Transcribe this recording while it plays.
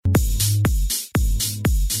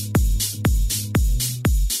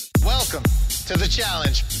to the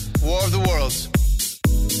challenge, War of the Worlds.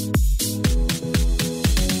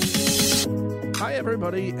 Hi,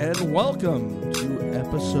 everybody, and welcome to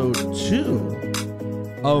episode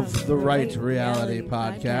 2 of the Right Reality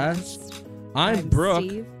Podcast. I'm Brooke.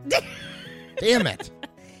 Steve. Damn it.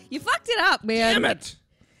 You fucked it up, man. Damn it.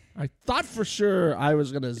 I thought for sure I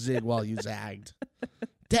was going to zig while you zagged.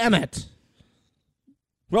 Damn it.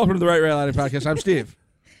 Welcome to the Right Reality Podcast. I'm Steve.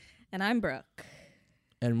 And I'm Brooke.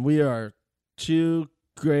 And we are two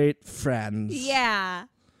great friends. Yeah.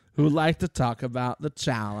 Who like to talk about the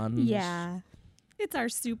challenge. Yeah. It's our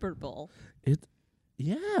Super Bowl.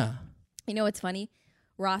 Yeah. You know what's funny?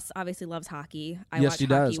 Ross obviously loves hockey. I Yes, watch he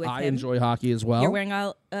hockey does. with I him. enjoy hockey as well. You're wearing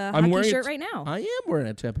a hockey shirt right now. I am wearing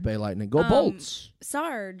a Tampa Bay Lightning. Go Bolts.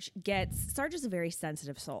 Sarge is a very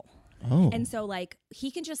sensitive soul. Oh. And so, like,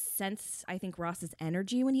 he can just sense, I think, Ross's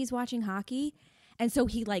energy when he's watching hockey. And so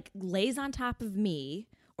he, like, lays on top of me.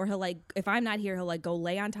 Or he'll, like, if I'm not here, he'll, like, go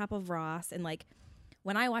lay on top of Ross. And, like,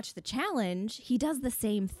 when I watch the challenge, he does the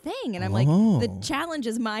same thing. And I'm like, the challenge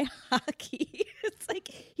is my hockey. It's like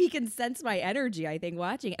he can sense my energy, I think,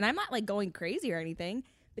 watching it. And I'm not, like, going crazy or anything.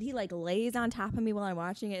 But he, like, lays on top of me while I'm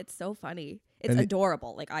watching it. It's so funny. It's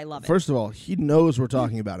adorable. Like, I love it. First of all, he knows we're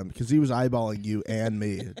talking about him because he was eyeballing you and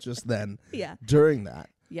me just then. Yeah. During that.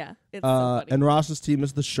 Yeah. It's so funny. And Ross's team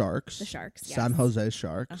is the Sharks. The Sharks, yes. San Jose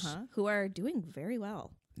Sharks. Who are doing very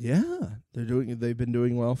well. Yeah. They've been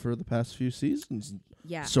doing well for the past few seasons.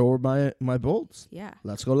 Yeah. So are my Bolts. Yeah.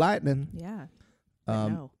 Let's go Lightning. Yeah.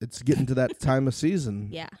 It's getting to that time of season.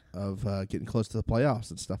 Yeah. Of getting close to the playoffs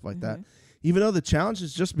and stuff like that. Even though the challenge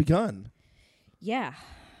has just begun. Yeah.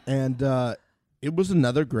 And it was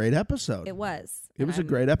another great episode. It was. It was a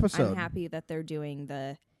great episode. I'm happy that they're doing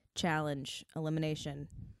the challenge elimination.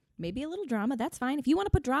 Maybe a little drama. That's fine. If you want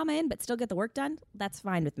to put drama in but still get the work done, that's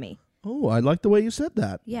fine with me. Oh, I like the way you said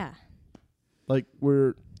that. Yeah. Like,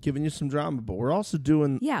 we're giving you some drama, but we're also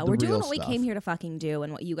doing we're doing what we stuff. came here to fucking do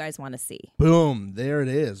and what you guys want to see. Boom. There it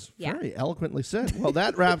is. Yeah. Very eloquently said. Well,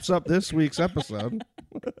 that wraps up this week's episode.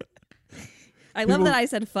 I love that I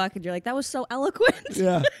said fuck and you're like, that was so eloquent.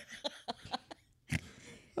 Yeah.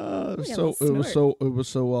 It was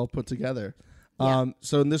so well put together. Yeah.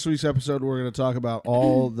 So in this week's episode, we're going to talk about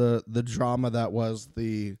all the drama that was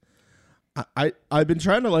the. I've been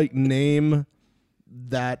trying to like name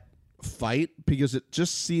that fight because it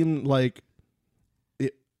just seemed like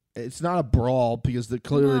it's not a brawl because it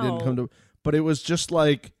clearly didn't come to, but it was just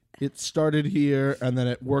like it started here and then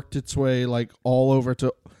it worked its way like all over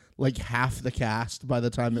to like half the cast by the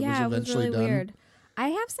time it was eventually really done. Weird. I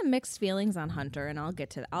have some mixed feelings on Hunter, and I'll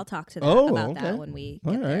talk to that about that when we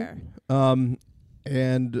get there.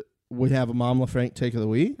 And we have a Mom LaFranc take of the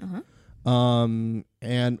week.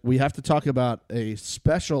 And we have to talk about a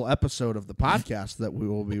special episode of the podcast that we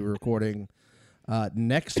will be recording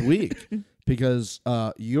next week because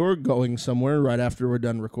you're going somewhere right after we're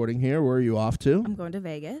done recording here. Where are you off to? I'm going to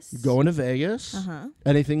Vegas. Going to Vegas?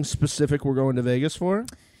 Anything specific we're going to Vegas for?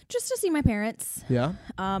 Just to see my parents. Yeah.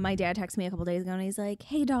 My dad texted me a couple days ago and he's like,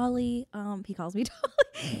 "Hey, Dolly." He calls me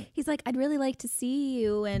Dolly. He's like, "I'd really like to see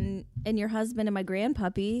you and your husband and my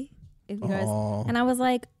grandpuppy." If you guys. And I was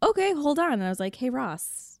like, "Okay, hold on." And I was like, "Hey,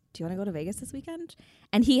 Ross, do you want to go to Vegas this weekend?"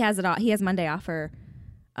 And he has it off. He has Monday off for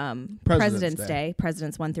President's Day.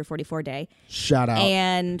 President's 1 through 44 Day. Shout out.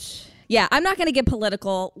 And yeah, I'm not going to get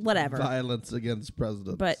political. Whatever. Violence against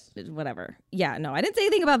presidents. But whatever. Yeah, no, I didn't say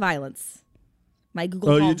anything about violence. My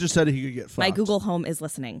Google Home. You just said he could get fucked. My Google Home is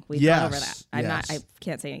listening. We've gone over that. I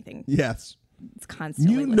can't say anything. Yes. It's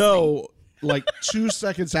constantly listening. Know, like 2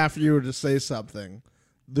 seconds after you were to say something,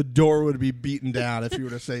 the door would be beaten down if you were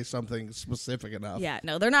to say something specific enough. Yeah,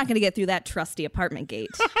 no, they're not going to get through that trusty apartment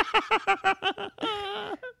gate.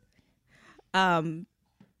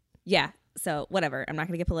 Yeah, so whatever. I'm not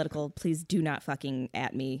going to get political. Please do not fucking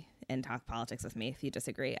at me and talk politics with me if you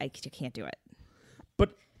disagree. I can't do it.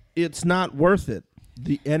 But it's not worth it.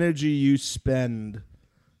 The energy you spend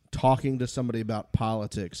talking to somebody about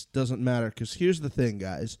politics doesn't matter. Because here's the thing,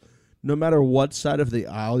 guys. No matter what side of the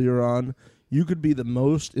aisle you're on, you could be the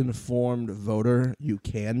most informed voter you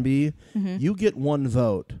can be. You get one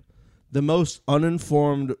vote. The most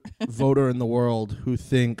uninformed voter in the world who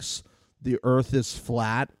thinks the earth is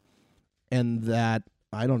flat and that,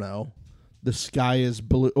 I don't know, the sky is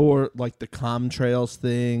blue, or like the chemtrails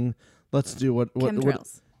thing. Let's do what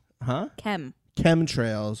Chemtrails. Huh?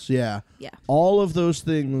 Chemtrails, yeah. Yeah. All of those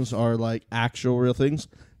things are like actual real things.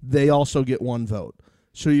 They also get one vote.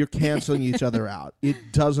 So you're canceling each other out.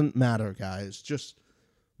 It doesn't matter, guys. Just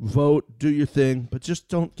vote, do your thing, but just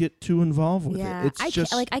don't get too involved with it. It's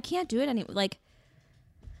I can't do it anymore. Like,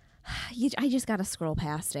 I just got to scroll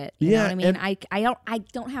past it. You know what I mean? I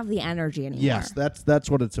don't have the energy anymore. Yes, that's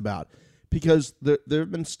what it's about. Because there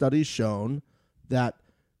have been studies shown that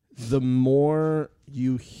the more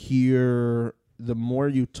you hear, the more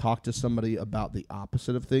you talk to somebody about the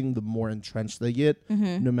opposite of thing, the more entrenched they get,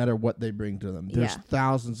 no matter what they bring to them. There's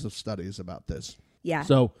thousands of studies about this. Yeah.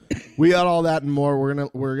 So we got all that and more.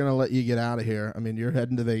 We're gonna let you get out of here. I mean, you're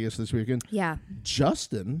heading to Vegas this weekend. Yeah.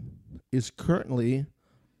 Justin is currently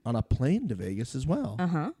on a plane to Vegas as well.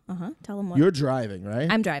 Tell him what. You're driving,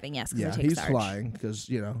 right? I'm driving, yes. Yeah, he's flying because,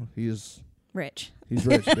 he's rich. He's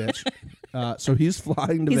rich, bitch. So he's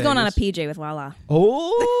flying to Vegas. He's going on a PJ with Lala.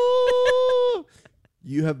 Oh!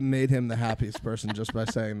 You have made him the happiest person just by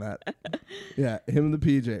saying that. Yeah, him and the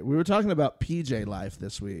PJ. We were talking about PJ life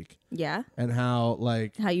this week. Yeah. And how,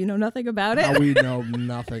 how you know nothing about it? How we know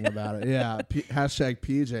nothing about it. Yeah. Hashtag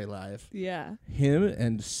PJ life. Yeah. Him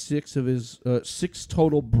and six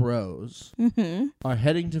total bros are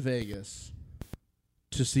heading to Vegas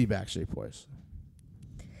to see Backstreet Boys.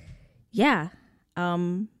 Yeah.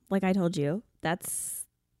 Like I told you, that's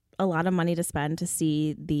a lot of money to spend to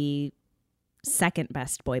see the second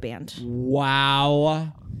best boy band.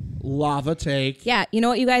 Wow. Lava take. Yeah, you know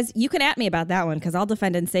what, you guys? You can at me about that one because I'll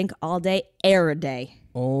defend NSYNC all day, every day.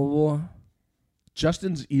 Oh,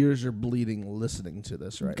 Justin's ears are bleeding listening to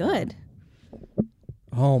this right now. Good.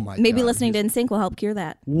 Oh, my God. Maybe listening to NSYNC will help cure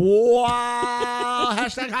that. Wow.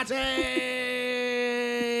 Hashtag hot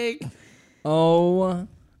take. Oh,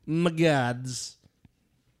 my gods.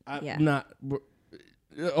 Oh,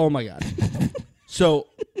 my God. So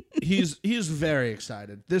he's very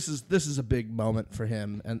excited. This is a big moment for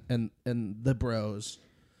him and the bros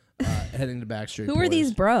heading to Backstreet Boys. Who are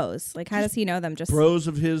these bros? Like, how does he know them? Just bros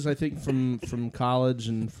of his, I think, from college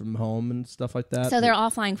and from home and stuff like that. So they're all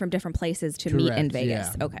flying from different places to meet in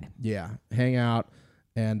Vegas. Yeah. Okay. Yeah, hang out.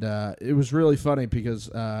 And it was really funny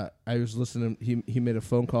because I was listening. He made a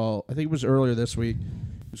phone call. I think it was earlier this week.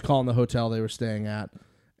 He was calling the hotel they were staying at.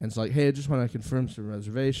 And it's like, hey, I just want to confirm some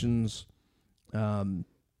reservations. And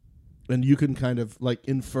you can kind of like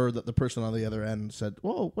infer that the person on the other end said,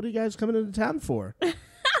 whoa, what are you guys coming into town for?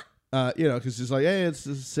 Because he's like, hey, it's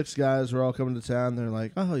 6 guys. We're all coming to town. They're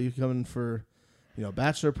like, oh, you coming for,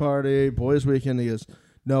 bachelor party, boys weekend? He goes,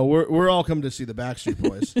 no, we're all coming to see the Backstreet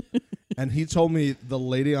Boys. And he told me the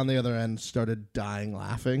lady on the other end started dying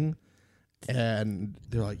laughing. And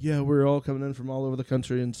they're like, yeah, we're all coming in from all over the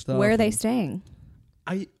country and stuff. Where are they staying?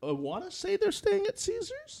 I want to say they're staying at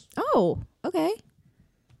Caesars. Oh, okay.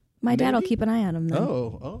 My dad will keep an eye on him then.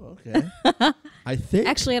 Oh, okay. I think.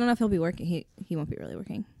 Actually, I don't know if he'll be working. He won't be really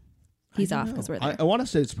working. He's off because we're there. I want to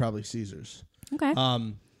say it's probably Caesars. Okay.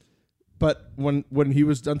 But when he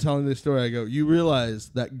was done telling the story, I go, you realize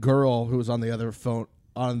that girl who was on the other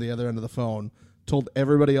end of the phone told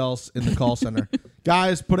everybody else in the call center,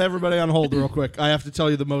 guys, put everybody on hold real quick. I have to tell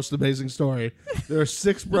you the most amazing story. There are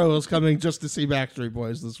 6 bros coming just to see Backstreet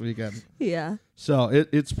Boys this weekend. Yeah. So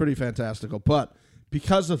it's pretty fantastical. But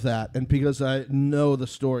because of that, and because I know the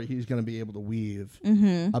story he's going to be able to weave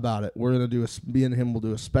about it, we're going to me and him will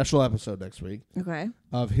do a special episode next week. Okay.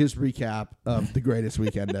 Of his recap of the greatest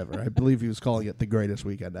weekend ever. I believe he was calling it the greatest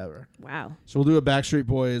weekend ever. Wow. So we'll do a Backstreet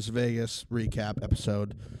Boys Vegas recap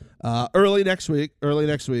episode early next week.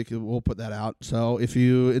 We'll put that out. So if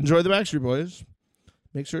you enjoy the Backstreet Boys,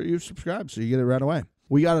 make sure you subscribe so you get it right away.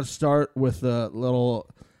 We got to start with a little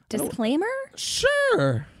disclaimer.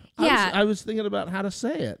 Sure. Yeah. I was thinking about how to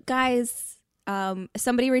say it. Guys,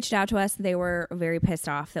 somebody reached out to us. They were very pissed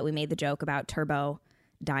off that we made the joke about Turbo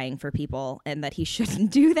dying for people and that he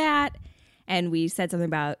shouldn't do that. And we said something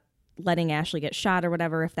about letting Ashley get shot or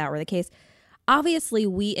whatever, if that were the case. Obviously,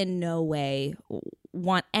 we in no way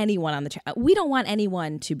want anyone on the chat. We don't want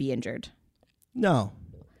anyone to be injured. No.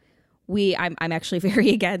 I'm actually very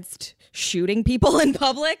against shooting people in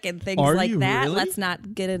public and things like that. Really? Let's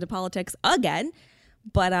not get into politics again.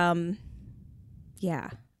 But yeah,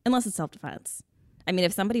 unless it's self-defense. I mean,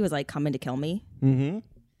 if somebody was like coming to kill me,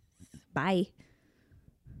 bye.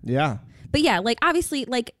 Yeah. But yeah, like obviously,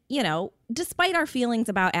 like, despite our feelings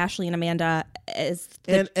about Ashley and Amanda as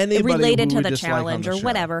related to the challenge or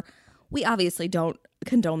whatever, we obviously don't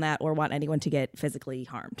condone that or want anyone to get physically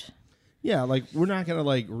harmed. Yeah, like we're not gonna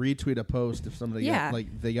like retweet a post if somebody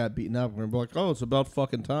they got beaten up. We're gonna be like, oh, it's about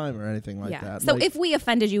fucking time or anything like that. So if we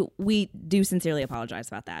offended you, we do sincerely apologize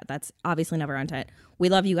about that. That's obviously never our intent. We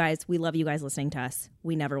love you guys. We love you guys listening to us.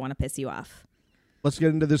 We never want to piss you off. Let's get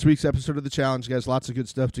into this week's episode of The Challenge, guys. Lots of good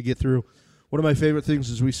stuff to get through. One of my favorite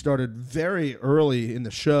things is we started very early in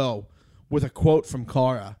the show with a quote from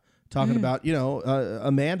Cara talking about,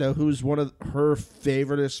 Amanda, who's one of her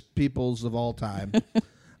favoriteest peoples of all time.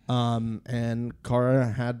 And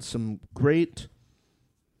Cara had some great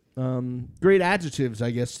adjectives,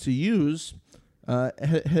 I guess, to use.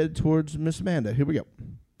 Head towards Miss Amanda. Here we go.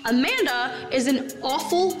 Amanda is an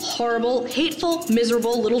awful, horrible, hateful,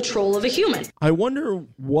 miserable little troll of a human. I wonder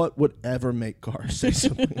what would ever make Cara say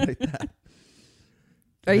something like that.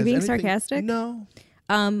 Are you being sarcastic? No.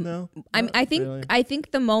 No. I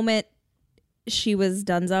think the moment she was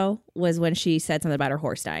donezo was when she said something about her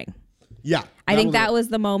horse dying. Yeah. I think that was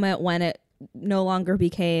the moment when it no longer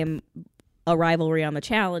became a rivalry on the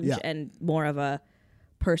challenge and more of a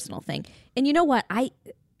personal thing. And you know what?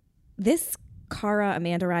 This Cara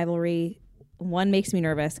Amanda rivalry, one, makes me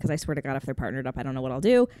nervous because I swear to God, if they're partnered up, I don't know what I'll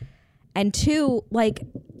do. And two, like,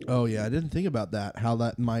 oh yeah, I didn't think about that. How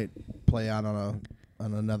that might play out on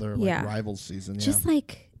another rival season. Yeah. Just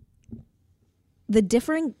like the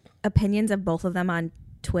differing opinions of both of them on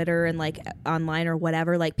Twitter and like online or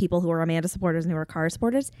whatever, like people who are Amanda supporters and who are Cara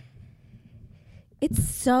supporters. It's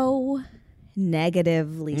so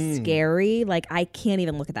negatively scary. Like I can't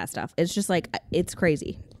even look at that stuff. It's just like it's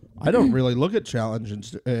crazy. I don't really look at challenge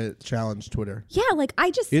Twitter. Yeah, like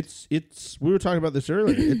I just it's we were talking about this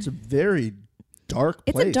earlier. It's a very dark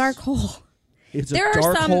place. It's a dark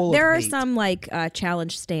hole. There are some like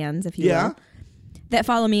challenge stands, if you will, that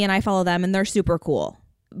follow me and I follow them, and they're super cool.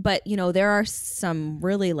 But you know, there are some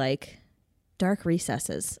really like dark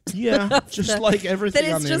recesses. Yeah, just like everything on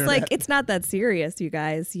the internet. It's just like it's not that serious, you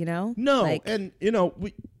guys. You know, no, like, and you know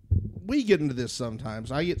we get into this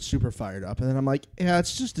sometimes. I get super fired up, and then I'm like, yeah,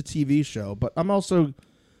 it's just a TV show. But I'm also,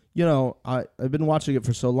 you know, I've been watching it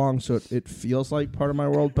for so long, so it feels like part of my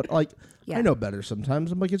world. But like, I know better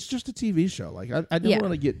sometimes. I'm like, it's just a TV show. Like, I don't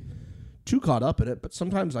want to get too caught up in it, but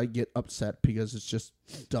sometimes I get upset because it's just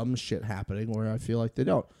dumb shit happening where I feel like they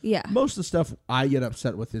don't. Yeah. Most of the stuff I get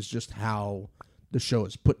upset with is just how the show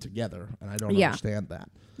is put together, and I don't understand that.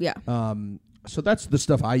 Yeah. So that's the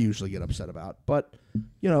stuff I usually get upset about. But,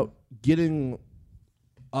 you know, getting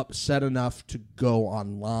upset enough to go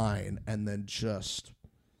online and then just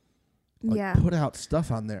put out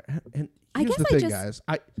stuff on there. And here's the thing, guys.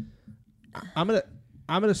 I'm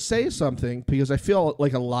gonna say something because I feel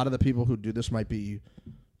like a lot of the people who do this might be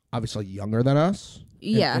obviously younger than us.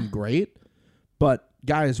 Yeah. And great. But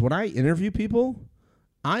guys, when I interview people,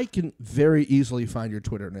 I can very easily find your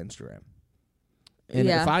Twitter and Instagram. And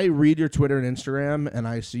if I read your Twitter and Instagram and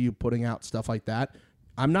I see you putting out stuff like that,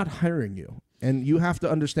 I'm not hiring you. And you have to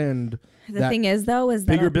understand the thing is, though, is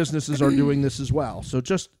bigger businesses are doing this as well. So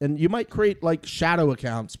and you might create like shadow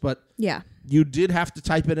accounts, but you did have to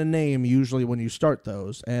type in a name usually when you start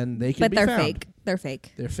those, and they can be found. But they're fake. They're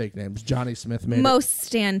fake. They're fake names. Johnny Smith made most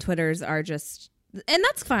Stan Twitters are just, and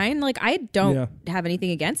that's fine. Like I don't have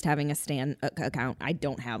anything against having a Stan account. I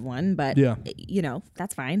don't have one, but you know,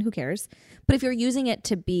 that's fine. Who cares? But if you're using it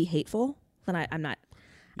to be hateful, then I'm not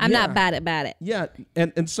bad at it. Yeah,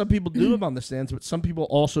 and some people do them on the stands, but some people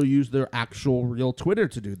also use their actual real Twitter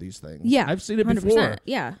to do these things. Yeah, I've seen it before.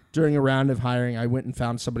 Yeah. During a round of hiring, I went and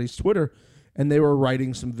found somebody's Twitter, and they were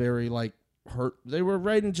writing some very they were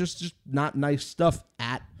writing just not nice stuff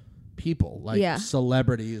at people, like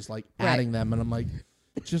celebrities, like adding them, and I'm like,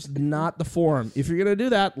 just not the forum. If you're gonna do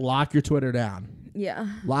that, lock your Twitter down. Yeah.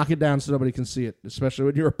 Lock it down so nobody can see it, especially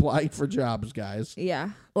when you're applying for jobs, guys. Yeah.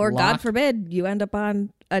 Or God forbid you end up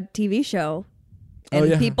on a TV show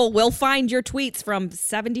and people will find your tweets from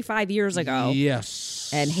 75 years ago.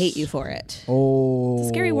 Yes. And hate you for it. Oh. It's a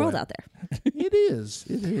scary world out there. It is.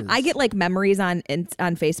 It is. I get like memories on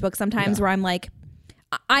Facebook sometimes where I'm like,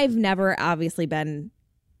 I've never obviously been,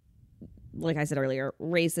 like I said earlier,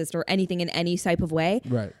 racist or anything in any type of way.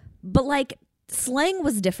 Right. But like slang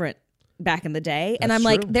was different back in the day. That's and I'm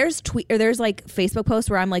true. like, there's like Facebook posts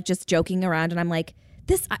where I'm like just joking around and I'm like,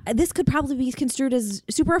 this could probably be construed as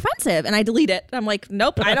super offensive, and I delete it. I'm like,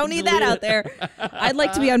 nope, I don't need that out there. I'd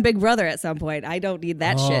like to be on Big Brother at some point. I don't need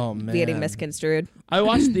that shit getting misconstrued. I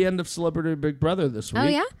watched the end of Celebrity Big Brother this week. Oh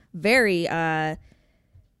yeah, very.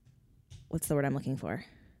 What's the word I'm looking for?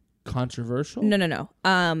 Controversial? No.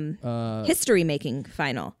 History making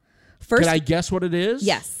final. First, can I guess what it is?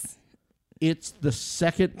 Yes. It's the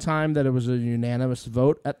second time that it was a unanimous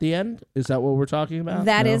vote at the end. Is that what we're talking about?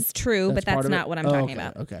 That is true, but that's not what I'm talking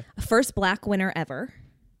about. Okay. First black winner ever.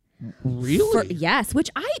 Really? Yes, which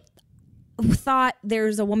I thought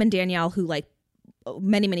there's a woman, Danielle, who like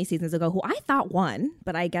many, many seasons ago, who I thought won,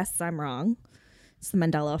 but I guess I'm wrong. It's the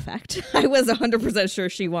Mandela effect. I was 100% sure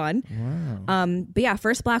she won. Wow. But yeah,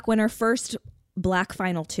 first black winner, first black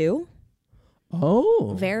final two.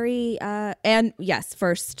 Oh. Very, and yes,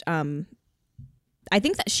 first, I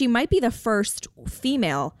think that she might be the first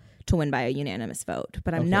female to win by a unanimous vote,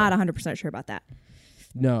 but I'm not 100% sure about that.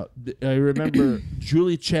 No, I remember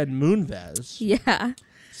Julie Chen Moonves Yeah.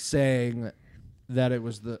 saying that it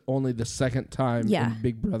was only the second time in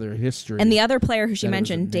Big Brother history. And the other player who she that it was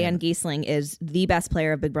a mentioned, Dan man. Giesling, is the best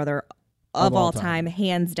player of Big Brother of all time,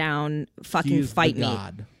 hands down. Fucking He's fight the me.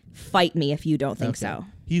 god. Fight me if you don't think Okay. so.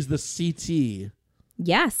 He's the CT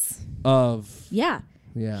Yes. of... Yeah.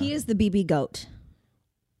 Yeah. He is the BB goat,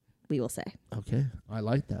 we will say. Okay, I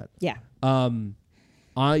like that. Yeah.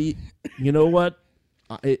 You know what?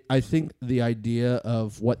 I think the idea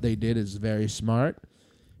of what they did is very smart,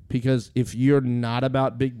 because if you're not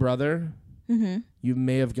about Big Brother, you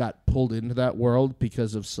may have got pulled into that world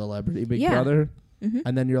because of Celebrity Big Brother,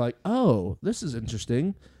 and then you're like, oh, this is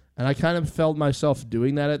interesting. And I kind of felt myself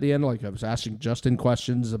doing that at the end. Like I was asking Justin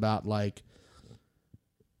questions about like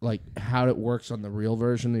how it works on the real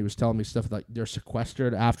version. He was telling me stuff like they're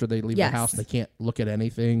sequestered after they leave the house. They can't look at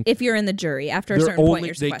anything. If you're in the jury, after a certain point,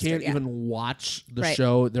 you're They sequestered. can't even watch the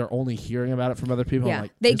show. They're only hearing about it from other people. Yeah. I'm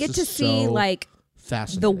like, They this get is to see so like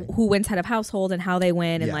fascinating. who wins head of household and how they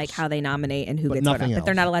win and Yes. like how they nominate and who But gets voted nothing up. But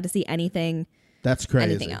they're else. not allowed to see anything. That's crazy.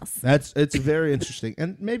 anything else. It's very interesting,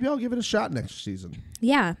 and maybe I'll give it a shot next season.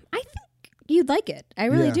 Yeah, I think you'd like it. I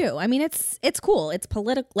really Yeah. do. I mean, it's cool. It's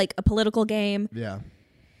like a political game. Yeah,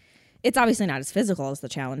 It's obviously not as physical as the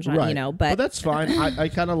challenge, right. you know, but that's fine. I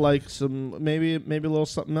kind of like some maybe a little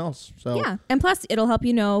something else. So yeah. And plus, it'll help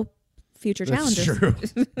you know future that's challenges.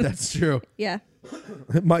 true. That's true. Yeah.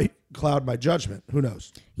 It might cloud my judgment. Who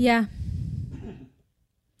knows? Yeah.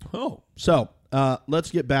 Oh, so let's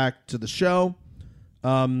get back to the show.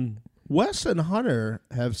 Wes and Hunter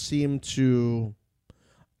have seemed to,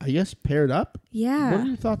 I guess, paired up. Yeah. What are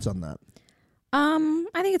your thoughts on that?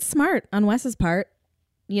 I think it's smart on Wes's part.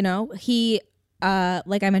 You know, he,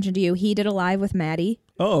 like I mentioned to you, he did a live with Maddie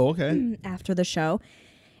Oh, okay. after the show.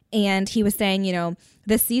 And he was saying, you know,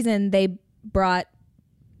 this season they brought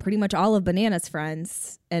pretty much all of Banana's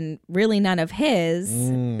friends and really none of his.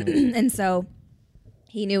 And so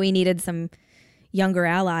he knew he needed some younger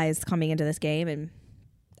allies coming into this game. And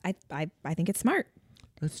I think it's smart.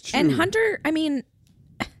 That's true. And Hunter, I mean,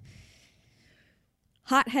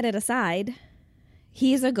 hot-headed aside,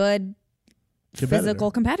 he's a good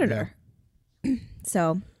physical competitor.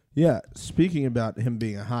 So Yeah, speaking about him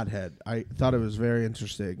being a hothead, I thought it was very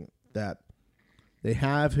interesting that they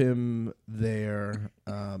have him there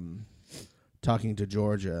talking to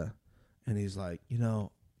Georgia, and he's like, you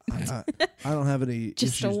know, I don't have any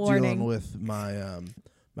Just a issues warning. dealing with my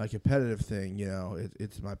my competitive thing. You know,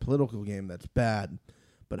 it's my political game that's bad,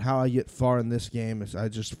 but how I get far in this game is I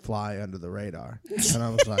just fly under the radar. And I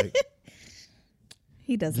was like,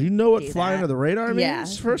 he doesn't. do you know what do fly that. under the radar means? Yeah.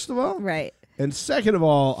 First of all, Right. and second of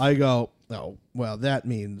all, I go, oh, well, that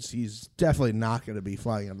means he's definitely not going to be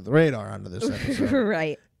flying under the radar under this episode.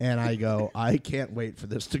 Right. And I go, I can't wait for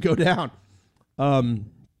this to go down.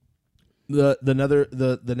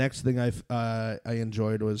 The next thing I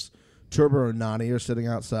enjoyed was Turbo and Nani are sitting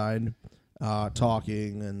outside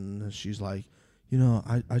talking, and she's like, you know,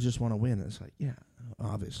 I just want to win. And it's like, yeah,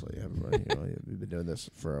 obviously, everybody, you know, you've been doing this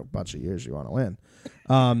for a bunch of years. You want to win.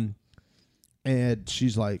 And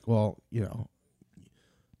she's like, well, you know,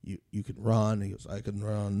 you can run. He goes, I can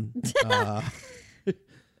run.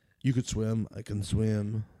 You could swim. I can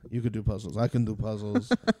swim. You could do puzzles. I can do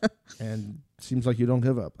puzzles. And seems like you don't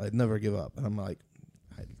give up. I'd never give up. And I'm like,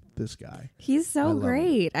 this guy. He's I so love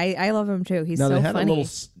great. I love him too. He's Now so they had funny.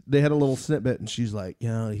 they had a little snippet, and she's like, you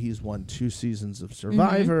know, he's won 2 seasons of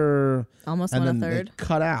Survivor. Almost and won a then third. They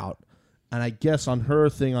cut out. And I guess on her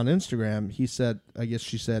thing on Instagram,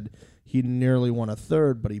 she said he nearly won a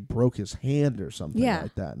third, but he broke his hand or something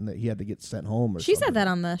like that, and that he had to get sent home or She something. said that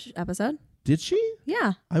on the episode. Did she?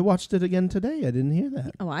 Yeah. I watched it again today. I didn't hear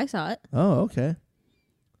that. Oh, I saw it. Oh, okay.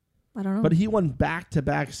 I don't know. But he won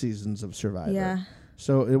back-to-back seasons of Survivor. Yeah.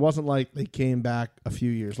 So it wasn't like they came back a few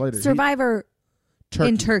years later. Survivor Turkey.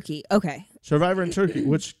 in Turkey. Okay. Survivor in Turkey,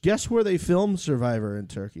 which guess where they filmed Survivor in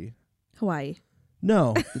Turkey? Hawaii.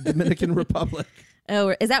 No, the Dominican Republic.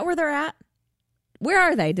 Oh, is that where they're at? Where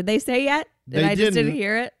are they? Did they say yet? They I just didn't didn't.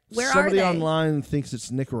 hear it. Where Somebody are they? online thinks it's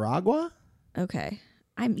Nicaragua, Okay.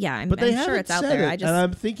 I'm but they I'm haven't sure it's out said there. it. I just And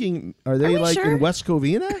I'm thinking, are they we like sure? in West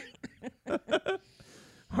Covina?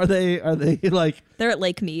 Are they like they're at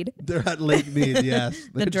Lake Mead, they're at Lake Mead? Yes,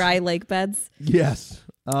 the dry lake beds. Yes.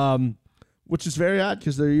 Which is very odd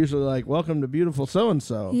because they're usually like, welcome to beautiful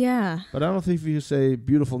so-and-so. Yeah. But I don't think if you say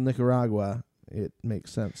beautiful Nicaragua, it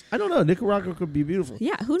makes sense. I don't know. Nicaragua could be beautiful.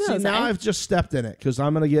 Yeah, who knows? See, now I've just stepped in it because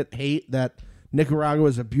I'm going to get hate that Nicaragua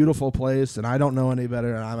is a beautiful place and I don't know any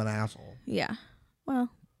better and I'm an asshole. Yeah. Well,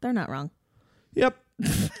 they're not wrong. Yep.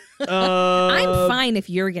 I'm fine if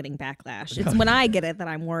you're getting backlash. It's when I get it that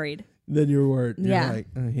I'm worried. Then you're worried. You're Yeah.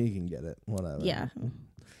 like, he can get it. Whatever. Yeah.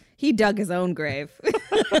 He dug his own grave.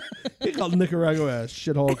 He called Nicaragua a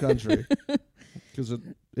shithole country. Because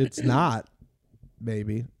it's not,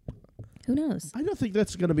 maybe. Who knows? I don't think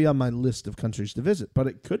that's going to be on my list of countries to visit, but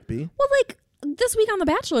it could be. Well, like this week on The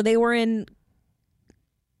Bachelor, they were in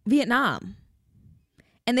Vietnam.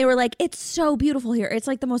 And they were like, it's so beautiful here. It's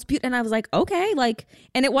like the most beautiful. And I was like, okay. Like,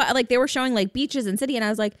 and it was like they were showing like beaches and city. And I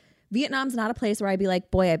was like, Vietnam's not a place where I'd be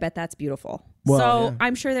like, boy, I bet that's beautiful. Well, so yeah.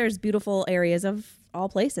 I'm sure there's beautiful areas of all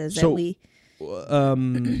places that So, we.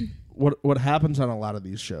 What happens on a lot of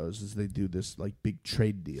these shows is they do this like big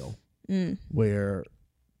trade deal where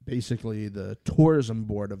basically the tourism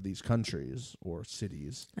board of these countries or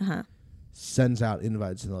cities sends out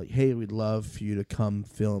invites and they're like, hey, we'd love for you to come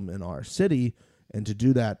film in our city. And to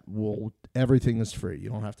do that, everything is free. You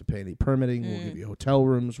don't have to pay any permitting. We'll give you hotel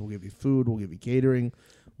rooms. We'll give you food. We'll give you catering.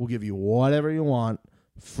 We'll give you whatever you want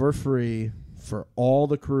for free for all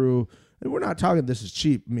the crew. And we're not talking this is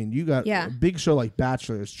cheap. I mean, you got a big show like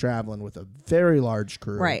Bachelor is traveling with a very large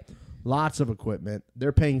crew. Right. Lots of equipment.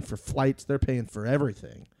 They're paying for flights. They're paying for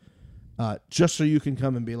everything. Just so you can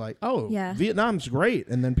come and be like, oh, Vietnam's great.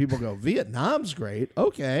 And then people go, Vietnam's great.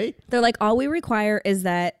 Okay. They're like, all we require is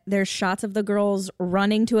that there's shots of the girls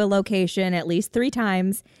running to a location at least 3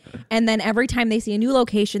 times. And then every time they see a new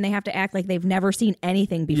location, they have to act like they've never seen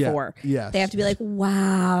anything before. Yeah, yes. They have to be like,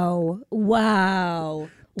 wow.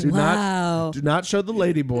 Do not show the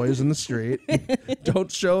ladyboys in the street.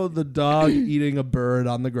 Don't show the dog eating a bird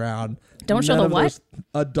on the ground. Don't show the what?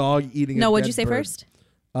 A dog eating a No, dead what'd you say bird. first?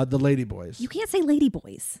 The ladyboys. You can't say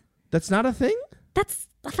ladyboys. That's not a thing? That's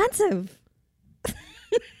offensive.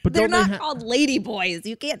 But They're not called ladyboys.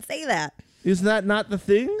 You can't say that. Is that not the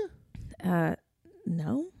thing?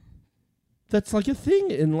 No. That's like a thing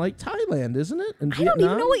in like Thailand, isn't it? In I Vietnam, don't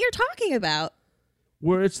even know what you're talking about.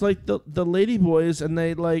 where it's like the ladyboys and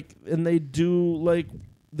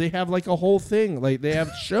they have like a whole thing. Like they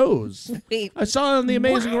have shows. Wait, I saw it on The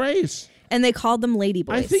Amazing Race. and they called them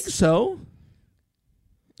ladyboys. I think so.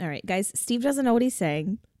 All right, guys. Steve doesn't know what he's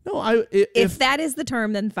saying. No, If that is the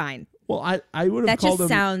term, then fine. Well, I would have That called just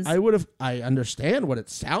them. sounds I understand what it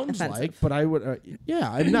sounds offensive. like, but I would.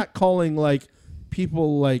 I'm not calling like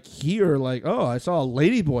people like here like, oh, I saw a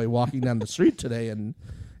ladyboy walking down the street today in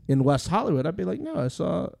West Hollywood. I'd be like, no, I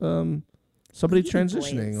saw somebody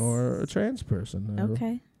transitioning or a trans person.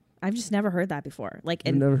 Okay. I've just never heard that before. Like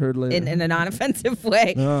I've never heard in a non-offensive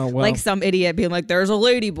way. Oh, well. Like some idiot being like, "There's a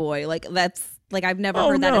ladyboy." Like that's like I've never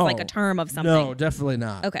heard that as like a term of something. No, definitely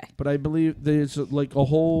not. Okay. But I believe there's like a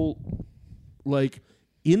whole like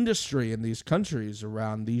industry in these countries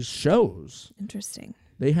around these shows. Interesting.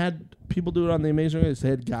 They had people do it on The Amazing Race. They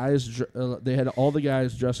had guys. They had all the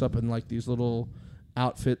guys dress up in like these little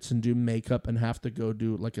outfits and do makeup and have to go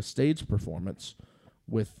do like a stage performance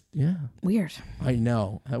with. Yeah. Weird. I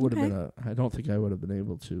know. That would have been I don't think I would have been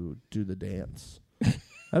able to do the dance. I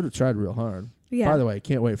would have tried real hard. Yeah. By the way,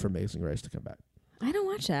 can't wait for Amazing Race to come back. I don't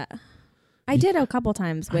watch that. I did a couple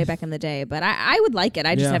times way back in the day, but I would like it.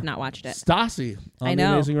 I just have not watched it. Stassi on I know,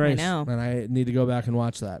 The Amazing Race. I know. And I need to go back and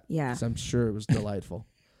watch that. Yeah. 'Cause I'm sure it was delightful.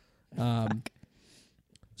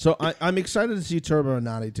 So I'm excited to see Turbo and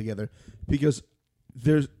Nani together because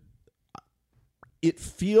it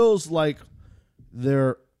feels like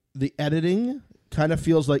the editing kind of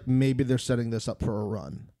feels like maybe they're setting this up for a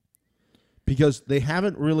run. Because they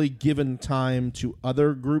haven't really given time to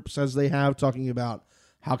other groups as they have, talking about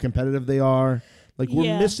how competitive they are. Like,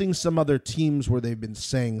 we're missing some other teams where they've been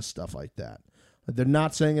saying stuff like that. Like, they're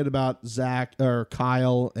not saying it about Zach or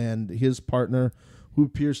Kyle and his partner, who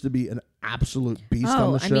appears to be an absolute beast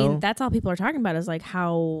on the show. I mean, that's all people are talking about is like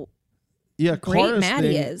how great Kara's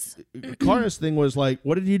Maddie is. Kara's thing was like,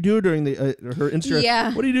 what did you do during the her Instagram?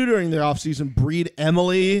 Yeah. What do you do during the off season? Breed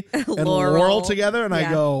Emily and Laurel together, and I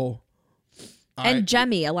go. And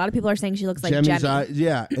Jemmy, a lot of people are saying she looks like Jemmy's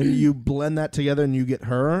Jemmy. And you blend that together and you get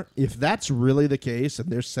her. If that's really the case,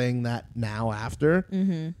 and they're saying that now after,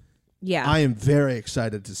 I am very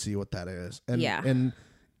excited to see what that is. And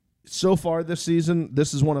so far this season,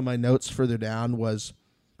 this is one of my notes further down, was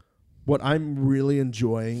what I'm really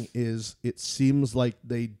enjoying is it seems like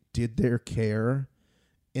they did their care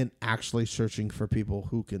in actually searching for people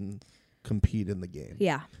who can compete in the game.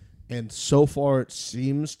 Yeah. And so far, it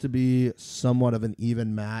seems to be somewhat of an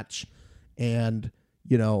even match. And,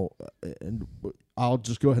 and I'll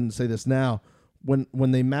just go ahead and say this now. When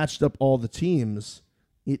they matched up all the teams,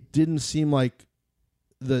 it didn't seem like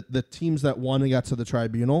the teams that won and got to the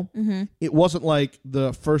tribunal. It wasn't like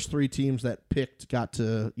the first 3 teams that picked got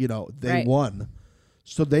to, they won.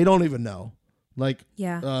 so they don't even know. Like,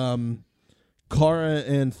 Cara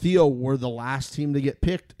and Theo were the last team to get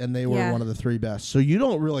picked, and they were one of the 3 best. So you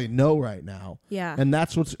don't really know right now. Yeah. And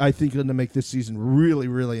that's what's, I think, going to make this season really,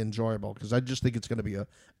 really enjoyable, because I just think it's going to be a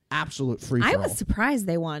absolute free-for-all. I was surprised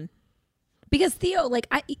they won. Because Theo, like,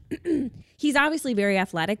 he's obviously very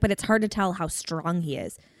athletic, but it's hard to tell how strong he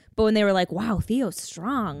is. But when they were like, wow, Theo's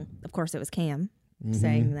strong. Of course, it was Cam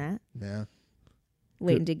saying that. Yeah.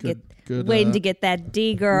 Waiting to get that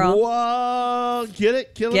D, girl. Whoa, get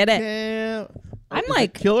it, Killer Get it. Cam. I'm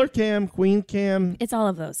like, Killer Cam, Queen Cam. it's all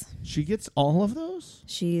of those. She gets all of those?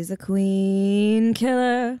 She's a queen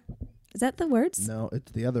killer. Is that the words? No,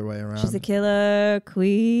 it's the other way around. She's a killer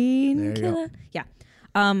queen There you killer. go. Yeah.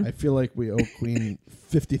 I feel like we owe Queen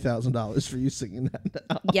 $50,000 for you singing that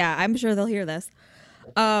now. Yeah, I'm sure they'll hear this.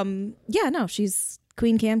 Yeah, no, she's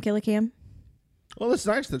Queen Cam, Killer Cam. Well, it's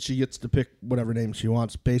nice that she gets to pick whatever name she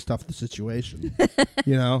wants based off the situation.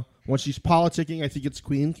 You know, when she's politicking, I think it's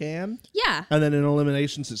Queen Cam. Yeah. And then in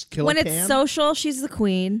eliminations, it's Killer When Cam. it's social, she's the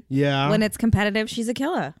queen. Yeah. When it's competitive, she's a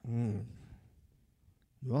killer.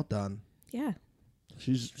 Well done. Yeah.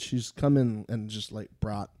 She's come in and just like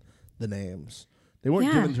brought the names. They weren't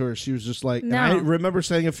Yeah. given to her. She was just like, No. and I remember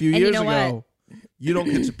saying a few And you years know ago, you don't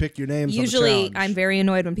get to pick your names. Usually, on the challenge. I'm very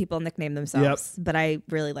annoyed when people nickname themselves, but I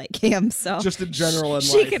really like Cam, so Just in general in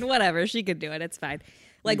she life. can whatever. She can do it. It's fine.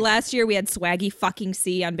 Like last year, we had Swaggy fucking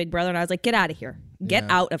C on Big Brother, and I was like, "Get out of here! Get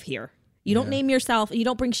out of here! You don't name yourself. You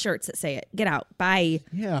don't bring shirts that say it. Get out! Bye."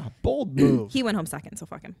 Yeah, bold move. He went home second, so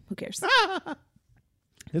fuck him. Who cares?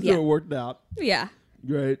 It Yeah. worked out. Yeah.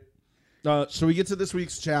 Great. So we get to this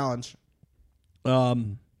week's challenge.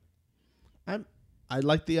 I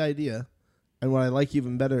like the idea, and what I like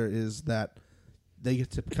even better is that they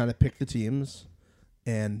get to kind of pick the teams,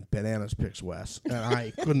 and Bananas picks Wes, and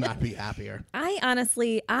I could not be happier.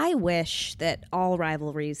 I wish that all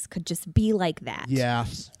rivalries could just be like that. Yeah.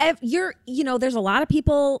 There's a lot of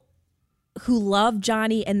people who love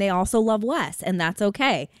Johnny and they also love Wes, and that's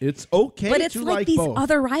okay. It's okay But it's to like these both.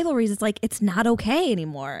 other rivalries. It's like, it's not okay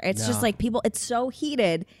anymore. It's just No. like people, it's so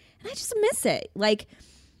heated, and I just miss it. Like,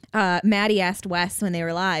 Maddie asked Wes when they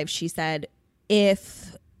were live, she said,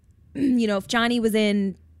 if Johnny was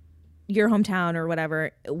in your hometown or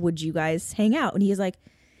whatever, would you guys hang out? And he's like,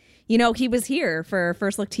 he was here for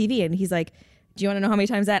First Look TV, and he's like, do you want to know how many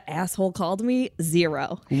times that asshole called me?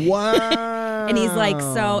 0. Wow. And he's like,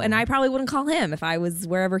 and I probably wouldn't call him if I was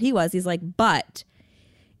wherever he was. He's like, but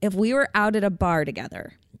if we were out at a bar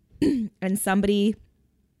together and somebody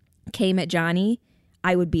came at Johnny,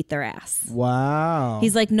 I would beat their ass. Wow.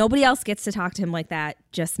 He's like, nobody else gets to talk to him like that,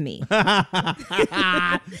 just me. That's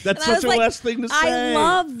such a Wes thing to say. I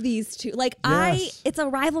love these two. Like, Yes. it's a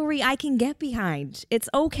rivalry I can get behind. It's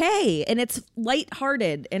okay, and it's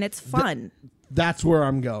lighthearted, and it's fun. That's where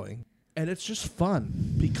I'm going. And it's just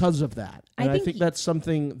fun because of that. And I think that's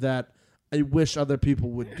something that I wish other people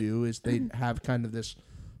would do, is they have kind of this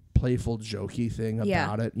playful, jokey thing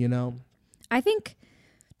about it, I think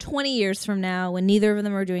 20 years from now, when neither of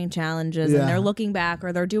them are doing challenges and they're looking back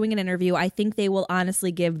or they're doing an interview, I think they will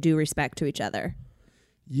honestly give due respect to each other.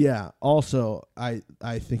 Yeah. Also, I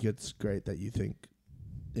think it's great that you think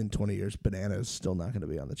in 20 years Banana is still not going to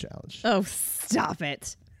be on the challenge. Oh, stop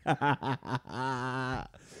it.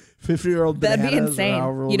 50-year-old Bananas. That'd be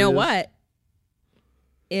insane. You know what?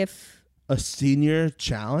 If a senior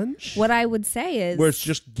challenge? What I would say is, where it's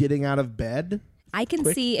just getting out of bed? I can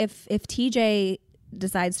see if TJ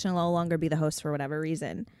decides to no longer be the host for whatever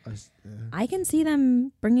reason, I can see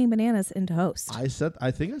them bringing Bananas into host. I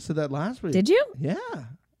think I said that last week. Did you? Yeah.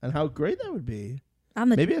 And how great that would be. On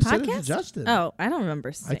the Maybe I podcast? said it to Justin. Oh, I don't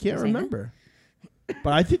remember. I can't saying remember.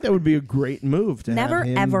 But I think that would be a great move to Never have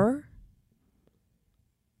him. ever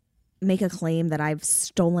make a claim that I've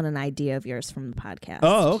stolen an idea of yours from the podcast.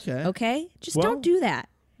 Oh, okay. Okay? Just Well, don't do that.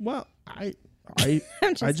 Well, I I'm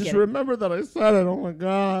just just kidding. remember that I said it. Oh my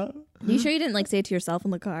god. You sure you didn't say it to yourself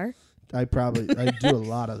in the car? I do a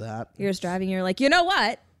lot of that. You're just driving, you're like, you know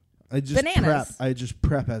what? I just Bananas.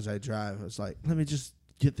 prep as I drive. It's like, let me just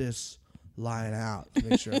get this line out to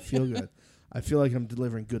make sure I feel good. I feel like I'm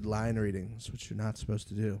delivering good line readings, which you're not supposed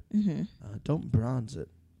to do. Mm-hmm. Don't bronze it.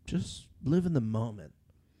 Just live in the moment.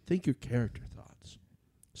 Think your character thoughts.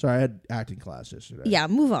 Sorry, I had acting class yesterday. Yeah,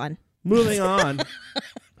 move on. Moving on.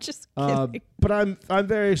 Just kidding. But I'm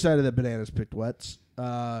very excited that Bananas picked Wets.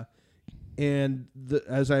 And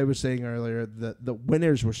as I was saying earlier, the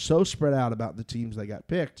winners were so spread out about the teams that got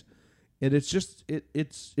picked, and it's just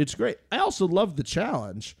it's great. I also love the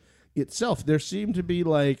challenge itself. There seemed to be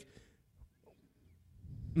like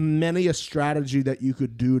many a strategy that you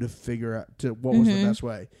could do to figure out what was the best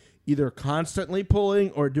way. either constantly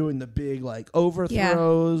pulling or doing the big like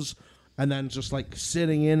overthrows and then just like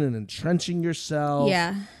sitting in and entrenching yourself.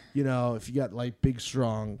 Yeah. You know, if you got like big,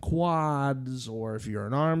 strong quads, or if you're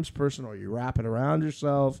an arms person, or you wrap it around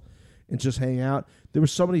yourself and just hang out. There were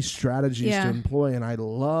so many strategies to employ, and I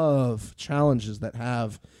love challenges that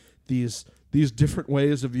have these different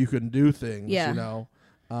ways of you can do things. You know,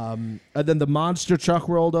 and then the monster truck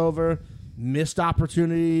rolled over. Missed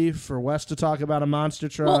opportunity for Wes to talk about a monster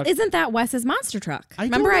truck. Well, isn't that Wes's monster truck?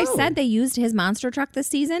 Remember I said they used his monster truck this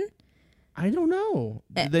season? I don't know.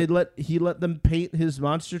 He let them paint his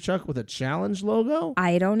monster truck with a challenge logo?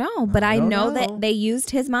 I don't know, but I know that they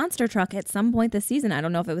used his monster truck at some point this season. I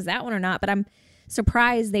don't know if it was that one or not, but I'm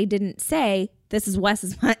surprised they didn't say this is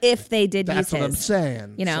Wes's if they did use his. That's what I'm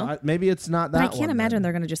saying. You know? So maybe it's not that one. I can't imagine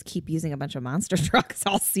they're going to just keep using a bunch of monster trucks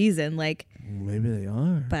all season. Like, maybe they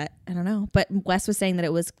are. But I don't know. But Wes was saying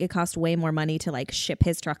that it cost way more money to like ship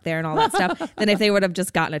his truck there and all that stuff than if they would have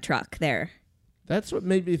just gotten a truck there. That's what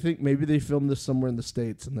made me think maybe they filmed this somewhere in the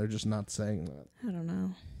States and they're just not saying that. I don't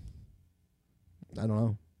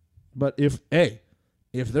know. But if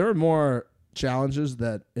there are more challenges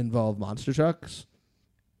that involve monster trucks,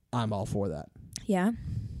 I'm all for that. Yeah.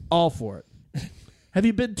 All for it. Have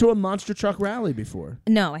you been to a monster truck rally before?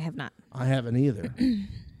 No, I have not. I haven't either.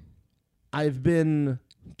 I've been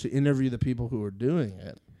to interview the people who are doing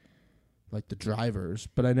it, like the drivers,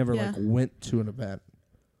 but I never like went to an event.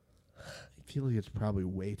 I feel like it's probably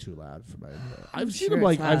way too loud for my ear. I've seen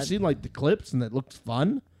the clips and it looks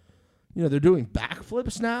fun. You know, they're doing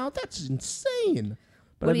backflips now. That's insane.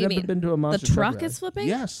 But What I've do you never mean? been to a monster The truck truck rally. is flipping?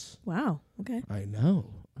 Yes. Wow. Okay. I know.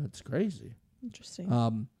 That's crazy.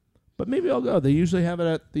 Interesting. But maybe I'll go. They usually have it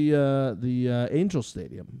at the Angel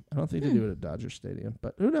Stadium. I don't think they do it at Dodger Stadium,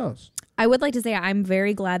 but who knows? I would like to say I'm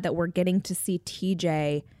very glad that we're getting to see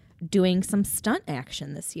TJ doing some stunt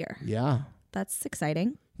action this year. Yeah. That's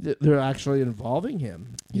exciting. They're actually involving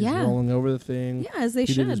him. He's rolling over the thing. Yeah, as they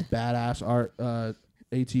he should. He did his badass art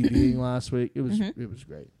ATVing last week. It was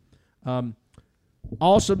great.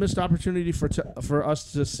 Also missed opportunity for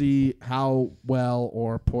us to see how well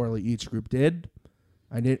or poorly each group did.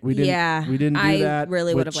 We didn't do that. I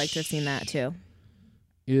really would have liked to have seen that too.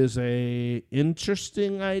 Is a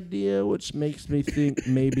interesting idea, which makes me think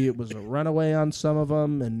maybe it was a runaway on some of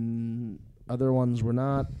them and other ones were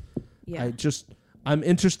not. Yeah. I'm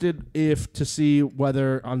interested to see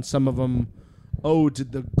whether on some of them,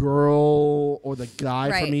 did the girl or the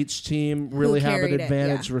guy from each team really have an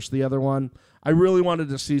advantage versus the other one? I really wanted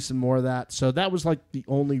to see some more of that. So that was like the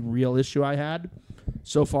only real issue I had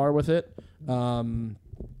so far with it. And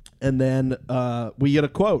then we get a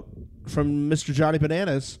quote from Mr. Johnny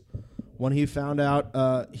Bananas when he found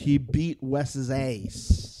out he beat Wes's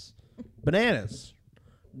ace. Bananas,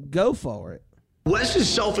 go for it. Wes's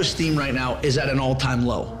self-esteem right now is at an all-time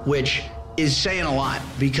low, which is saying a lot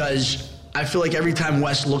because I feel like every time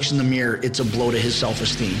Wes looks in the mirror, it's a blow to his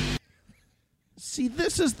self-esteem. See,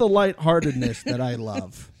 this is the lightheartedness that I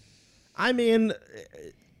love. I mean,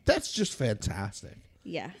 that's just fantastic.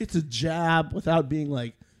 Yeah. It's a jab without being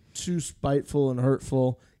like too spiteful and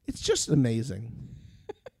hurtful. It's just amazing.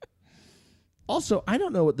 Also, I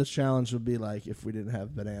don't know what this challenge would be like if we didn't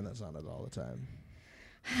have Bananas on it all the time.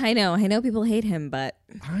 I know people hate him, but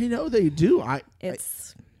I know they do. I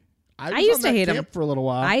used on to hate him for a little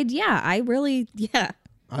while. I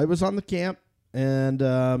was on the camp and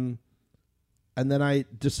then I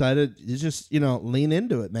decided to just, lean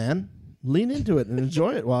into it, man. Lean into it and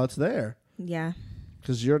enjoy it while it's there. Yeah.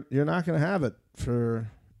 Cuz you're not going to have it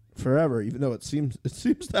for forever, even though it seems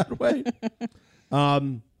that way.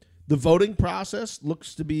 The voting process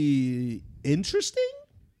looks to be interesting.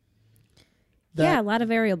 A lot of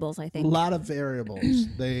variables, I think. A lot of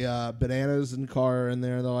variables. They Bananas and Carr are in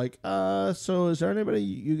there. They're like, so is there anybody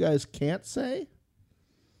you guys can't say?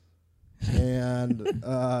 And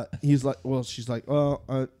he's like, she's like,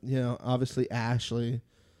 obviously Ashley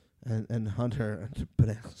and Hunter. And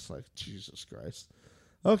Bananas like, Jesus Christ.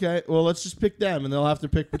 Okay, well, let's just pick them, and they'll have to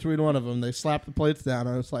pick between one of them. They slap the plates down,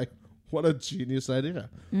 and I was like, what a genius idea.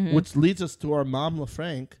 Mm-hmm. Which leads us to our Mom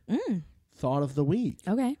LaFranc thought of the week.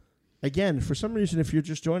 Okay. Again, for some reason, if you're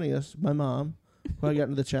just joining us, my mom, who I got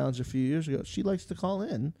into the challenge a few years ago, she likes to call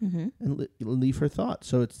in and leave her thoughts.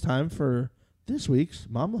 So it's time for this week's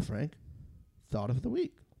Mom LaFranc thought of the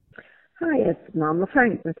week. Hi, it's Mom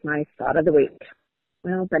LaFranc with my thought of the week.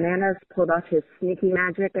 Well, Bananas pulled off his sneaky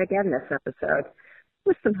magic again this episode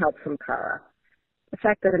with some help from Cara. The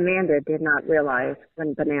fact that Amanda did not realize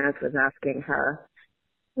when Bananas was asking her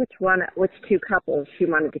which two couples she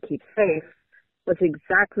wanted to keep safe was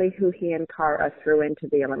exactly who he and Cara threw into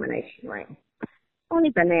the elimination ring. Only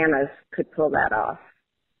Bananas could pull that off.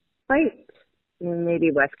 Right? Maybe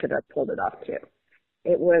Wes could have pulled it off too.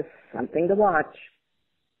 It was something to watch.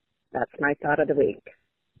 That's my thought of the week.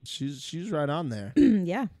 She's right on there.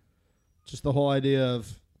 Yeah. Just the whole idea of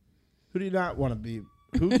who do you not want to be?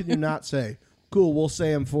 Who can you not say? Cool, we'll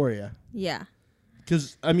say him for you. Yeah.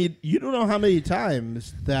 Because, I mean, you don't know how many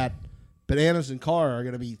times that Bananas and Cara are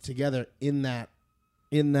going to be together in that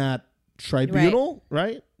tribunal,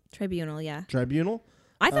 right? Tribunal, yeah. Tribunal.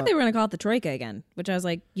 I thought they were going to call it the Troika again, which I was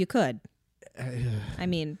like, you could. I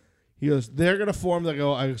mean. He goes, they're going to form. They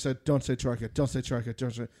go, I said, don't say Troika, don't say Troika,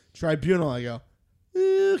 don't say Tribunal. I go,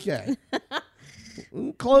 okay.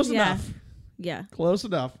 Close enough. Yeah. Close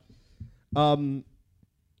enough.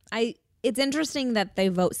 It's interesting that they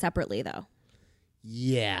vote separately, though.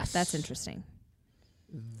 Yes. That's interesting.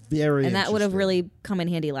 Very And that would have interesting. really come in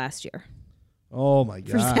handy last year. Oh, my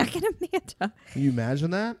God. For Zach and Amanda. Can you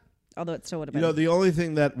imagine that? Although it still would have You been. know, the only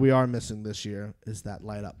thing that we are missing this year is that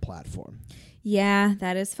light up platform. Yeah,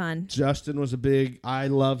 that is fun. Justin was I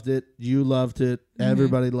loved it. You loved it.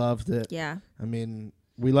 Everybody loved it. Yeah. I mean,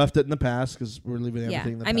 we left it in the past because we're leaving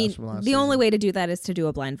everything in the I mean, past from last the only season. way to do that is to do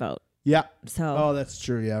a blind vote. Yeah. So. Oh, that's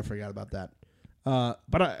true. Yeah, I forgot about that.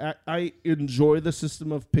 But I enjoy the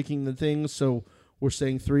system of picking the things. So we're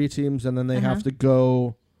saying 3 teams, and then they have to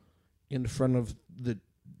go in front of the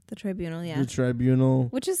tribunal, yeah. the tribunal.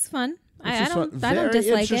 Which is fun. Which I is don't fun. I don't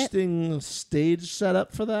dislike Very it. interesting stage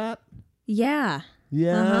setup for that. Yeah.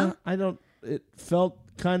 Yeah, I don't. It felt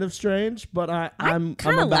kind of strange, but I'm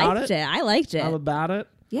kind of about liked it. I liked it. I'm about it.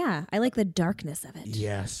 Yeah, I like the darkness of it.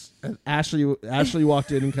 Yes. And Ashley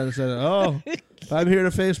walked in and kind of said, "Oh, if I'm here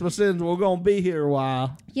to face my sins, we're gonna be here a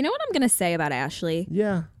while." You know what I'm gonna say about Ashley?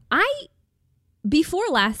 Yeah. Before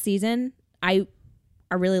last season, I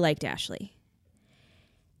really liked Ashley,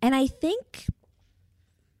 and I think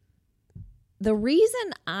the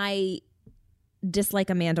reason I dislike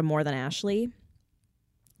Amanda more than Ashley.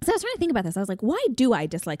 So I was trying to think about this. I was like, why do I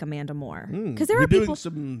dislike Amanda more? Because there You're are people.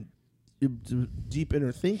 doing some deep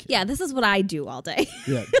inner thinking. Yeah, this is what I do all day.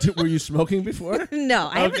 Yeah. Were you smoking before? No,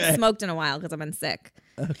 I Okay. haven't smoked in a while because I've been sick.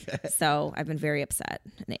 Okay. So I've been very upset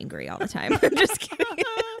and angry all the time. I'm just kidding.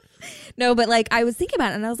 No, but like I was thinking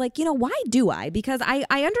about it and I was like, why do I? Because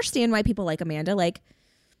I understand why people like Amanda. Like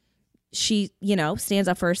she, stands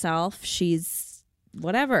up for herself. She's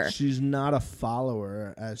whatever. She's not a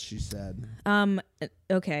follower, as she said.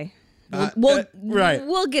 Okay. Right.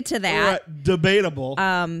 We'll get to that. Right. Debatable.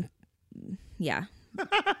 Yeah.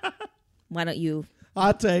 Why don't you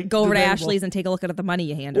Hot take. go over to Debatable. Ashley's and take a look at the money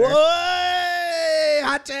you hand her? Whoa!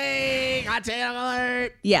 Hot take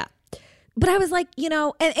alert. Yeah. But I was like,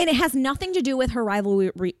 and it has nothing to do with her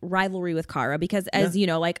rivalry with Cara because as you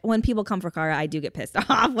know, like when people come for Cara, I do get pissed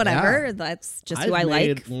off, whatever. Yeah. That's just I've who I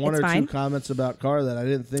made like. one it's or fine. two comments about Cara that I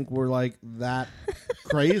didn't think were like that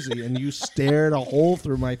crazy, and you stared a hole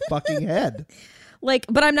through my fucking head. Like,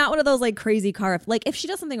 but I'm not one of those like crazy Cara. Like if she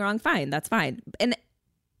does something wrong, fine, that's fine. And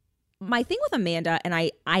my thing with Amanda, and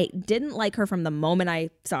I didn't like her from the moment I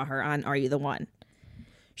saw her on Are You the One?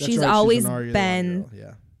 That's She's right, always an Are You the One been girl,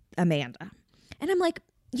 yeah. Amanda. And I'm like,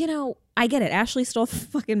 I get it. Ashley stole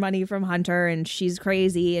fucking money from Hunter and she's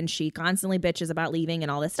crazy and she constantly bitches about leaving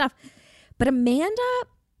and all this stuff. But Amanda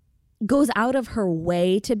goes out of her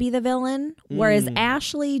way to be the villain, whereas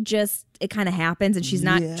Ashley it kind of happens and she's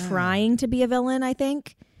not trying to be a villain, I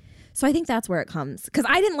think. So I think that's where it comes. Because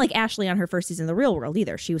I didn't like Ashley on her first season of The Real World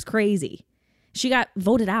either. She was crazy. She got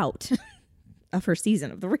voted out of her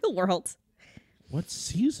season of The Real World. What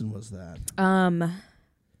season was that?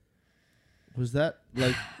 Was that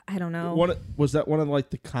like I don't know. Was that one of like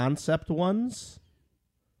the concept ones?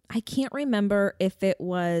 I can't remember if it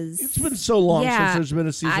was. It's been so long Yeah, since there's been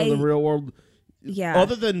a season of The Real World. Yeah.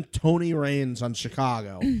 Other than Tony Raines on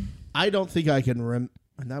Chicago, I don't think I can and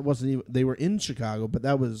that wasn't even. They were in Chicago, but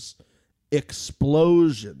that was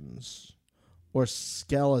explosions or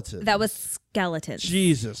skeletons. That was skeletons.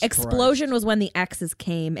 Jesus. Explosion Christ. was when the exes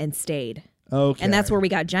came and stayed. Okay, And that's where we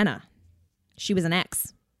got Jenna. She was an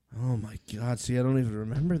ex. Oh my God! See, I don't even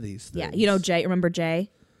remember these things. Yeah. Jay. Remember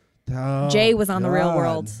Jay? Oh, Jay was on The Real God.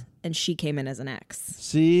 World and she came in as an ex.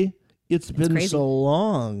 See, it's been crazy. so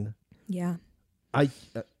long. Yeah. I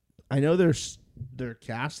know they're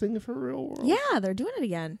casting for Real World. Yeah, they're doing it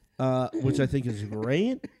again. Which I think is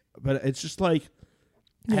great, but it's just like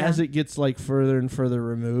Yeah. as it gets like further and further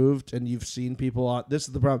removed, and you've seen people on. This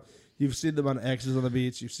is the problem. You've seen them on X's on the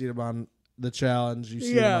Beach. You've seen them on The Challenge. You've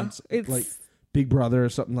seen them on it's like Big Brother or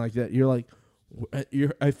something like that. You're like,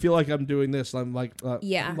 I feel like I'm doing this. I'm like,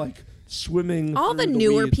 I'm like swimming. All through the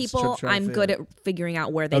newer weeds people, to try to I'm figure good out. at figuring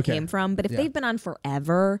out where they Okay. came from. But if Yeah. they've been on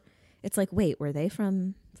forever, it's like, wait, were they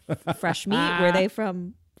from Fresh Meat? Were they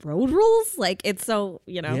from Road Rules? Like, it's so,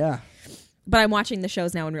 Yeah. But I'm watching the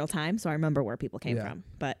shows now in real time, so I remember where people came from.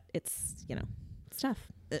 But it's, it's tough.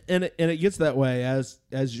 And it gets that way as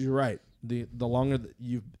you're right. The longer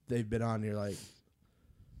that they've been on, you're like,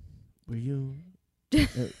 were you?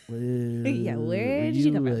 Yeah, where did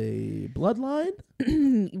you come from? A bloodline?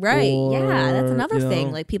 Right. Or, yeah, that's another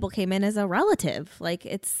thing. Like, people came in as a relative. Like,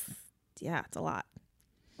 it's a lot.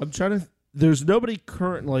 I'm trying to. There's nobody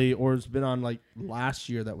currently or has been on like last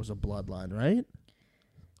year that was a bloodline, right?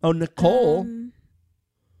 Oh, Nicole.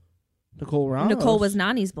 Nicole Ramos. Nicole was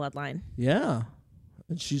Nani's bloodline. Yeah,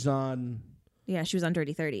 and she's on. Yeah, she was on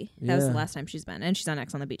Dirty 30. That was the last time she's been, and she's on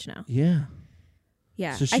X on the Beach now. Yeah.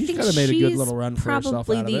 Yeah, So I she's think kind of made a good little she's run for herself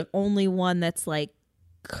probably out of the it. only one that's like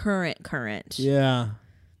current. Yeah.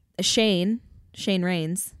 Shane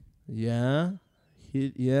Raines. Yeah.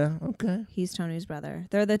 Okay. He's Tony's brother.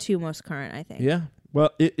 They're the two most current, I think. Yeah. Well,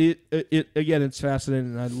 it again, it's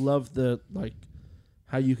fascinating, and I love the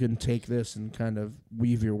how you can take this and kind of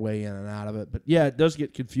weave your way in and out of it. But yeah, it does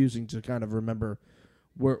get confusing to kind of remember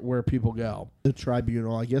where people go. The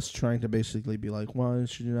tribunal, I guess, trying to basically be like, why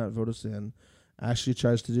should you not vote us in? Actually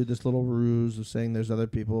tries to do this little ruse of saying there's other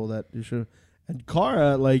people that you should. And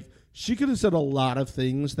Cara, like, she could have said a lot of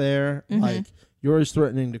things there. Mm-hmm. Like, you're always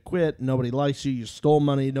threatening to quit. Nobody likes you. You stole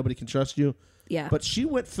money. Nobody can trust you. Yeah. But she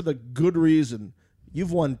went for the good reason.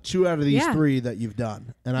 You've won 2 out of these 3 that you've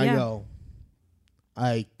done. And I go,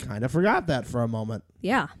 I kind of forgot that for a moment.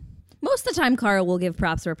 Yeah. Most of the time, Cara will give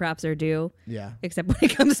props where props are due. Yeah. Except when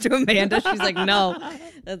it comes to Amanda, she's like, no,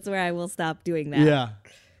 that's where I will stop doing that. Yeah.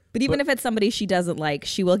 But even if it's somebody she doesn't like,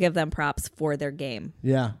 she will give them props for their game.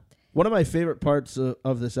 Yeah. One of my favorite parts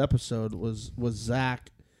of this episode was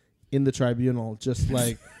Zach in the tribunal, just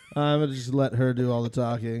like, I'm going to just let her do all the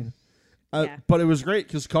talking. But it was great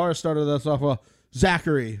because Cara started us off, well,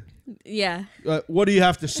 Zachary. Yeah. What do you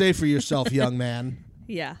have to say for yourself, young man?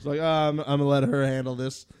 Yeah. It's like, I'm going to let her handle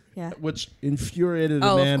this. Yeah. Which infuriated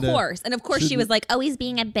Amanda. Of course. And of course she was like, oh, he's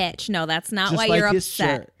being a bitch. No, that's not just why like you're his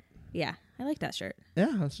upset. shirt. Yeah. I like that shirt.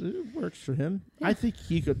 Yeah, so it works for him. Yeah. I think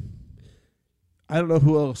he could. I don't know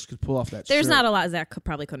who else could pull off that There's shirt. not a lot Zach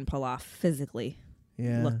probably couldn't pull off physically.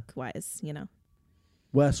 Yeah. Look-wise,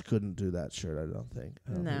 Wes couldn't do that shirt, I don't think.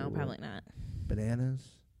 No, probably not. Bananas?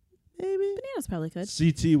 Maybe. Bananas probably could.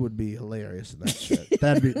 CT would be hilarious in that shirt.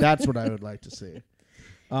 That's what I would like to see.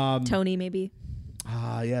 Tony, maybe.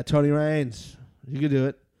 Yeah, Tony Raines. You could do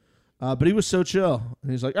it. But he was so chill.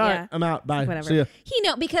 And he's like, all right, I'm out. Bye. Whatever. See ya. He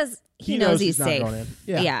because he knows he's not safe. going in.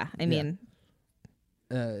 Yeah. I mean.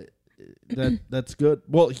 That's good.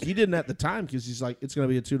 Well, he didn't at the time because he's like, it's going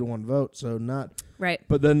to be a 2-1 vote, so not right.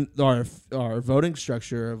 But then our voting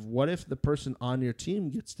structure of what if the person on your team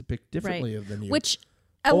gets to pick differently than you, which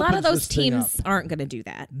a lot of those this thing teams up. aren't going to do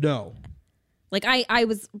that. No, like I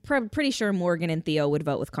was pretty sure Morgan and Theo would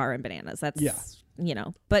vote with Cara and Bananas. That's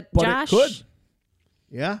but Josh it could.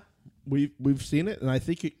 Yeah, we've seen it, and I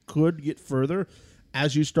think it could get further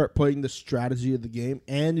as you start playing the strategy of the game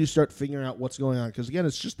and you start figuring out what's going on. Because, again,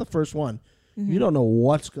 it's just the first one. Mm-hmm. You don't know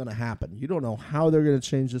what's going to happen. You don't know how they're going to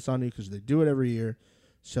change this on you because they do it every year.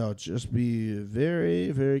 So just be very,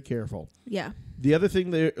 very careful. Yeah. The other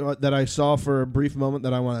thing that I saw for a brief moment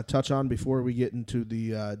that I want to touch on before we get into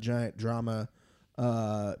the giant drama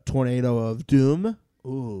tornado of doom.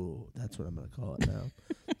 Ooh, that's what I'm going to call it now.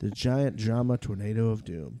 The giant drama tornado of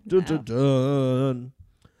doom. Dun, dun, dun.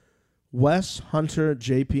 Wes, Hunter,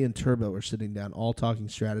 JP, and Turbo were sitting down, all talking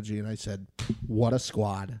strategy, and I said, "What a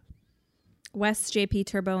squad!" Wes, JP,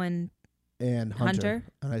 Turbo, and Hunter.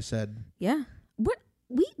 And I said, "Yeah,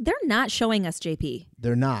 they're not showing us JP.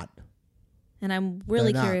 They're not." And I'm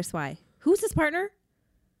really curious why. Who's his partner?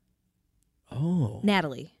 Oh,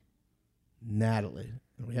 Natalie.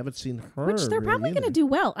 We haven't seen her. Which they're probably going to do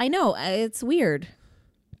well. I know it's weird,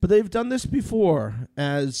 but they've done this before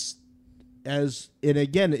and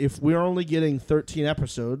again, if we're only getting 13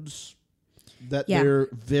 episodes, they're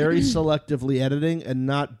very selectively editing and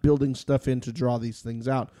not building stuff in to draw these things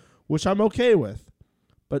out, which I'm okay with.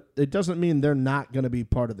 But it doesn't mean they're not going to be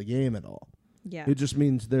part of the game at all. Yeah. It just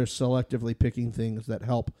means they're selectively picking things that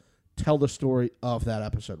help tell the story of that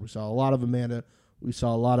episode. We saw a lot of Amanda, we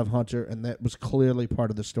saw a lot of Hunter, and that was clearly part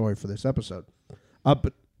of the story for this episode.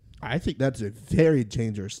 But I think that's a very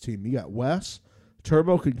dangerous team. You got Wes.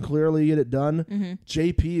 Turbo can clearly get it done. Mm-hmm.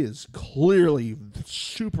 JP is clearly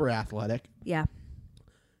super athletic. Yeah.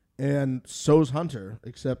 And so's Hunter,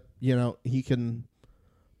 except, he can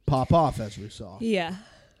pop off, as we saw. Yeah.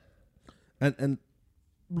 And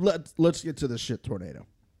let's get to the shit tornado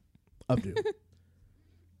of doom.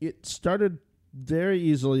 It started very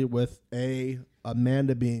easily with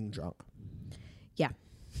Amanda being drunk. Yeah.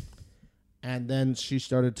 And then she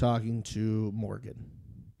started talking to Morgan.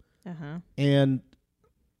 Uh-huh. And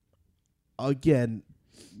again,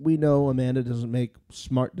 we know Amanda doesn't make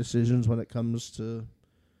smart decisions when it comes to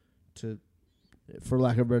for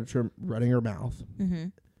lack of a better term, running her mouth. Mm-hmm.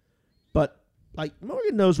 But like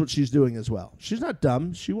Morgan knows what she's doing as well. She's not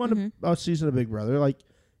dumb. She won a season of Big Brother. Like,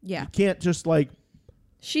 yeah, you can't just like.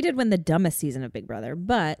 She did win the dumbest season of Big Brother,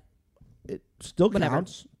 but it still whatever.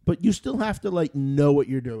 Counts. But you still have to like know what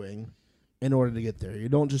you're doing in order to get there. You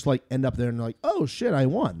don't just like end up there and like, oh shit, I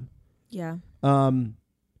won. Yeah. And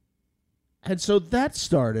so that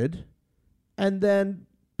started, and then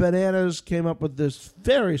Bananas came up with this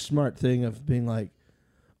very smart thing of being like,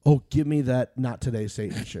 oh, give me that Not Today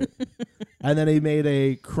Satan shirt. And then he made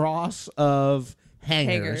a cross of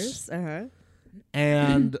hangers. Uh-huh.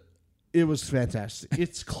 And it was fantastic.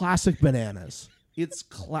 It's classic Bananas. It's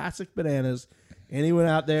classic Bananas. And he went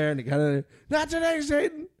out there and he kind of, Not Today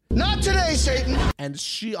Satan. Not today, Satan. And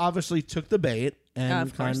she obviously took the bait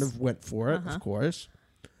and kind of went for it, of course.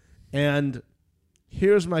 And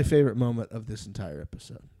here's my favorite moment of this entire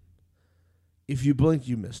episode. If you blinked,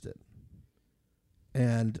 you missed it.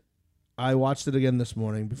 And I watched it again this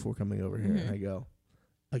morning before coming over here, and I go,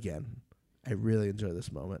 again, I really enjoy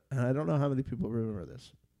this moment. And I don't know how many people remember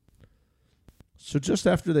this. So just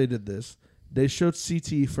after they did this, they showed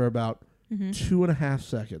CT for about 2.5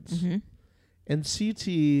 seconds. And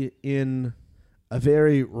CT, in a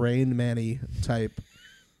very Rain Man-y type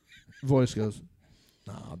voice, goes,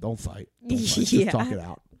 "No, don't fight. Don't fight. Just talk it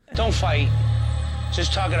out. Don't fight.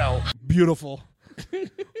 Just talk it out." Beautiful.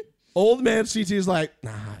 Old man CT is like,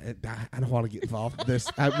 nah, I don't want to get involved in this.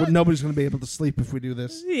 Nobody's going to be able to sleep if we do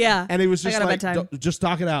this. Yeah. And he was just like, just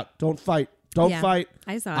talk it out. Don't fight. Don't fight.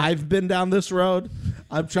 I saw it. I've been down this road.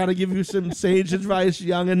 I'm trying to give you some sage advice,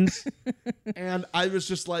 youngins. And I was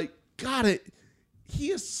just like, God,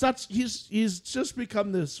 he's just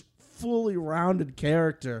become this fully rounded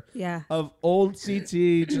character of old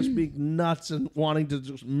CT just being nuts and wanting to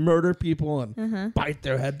just murder people and bite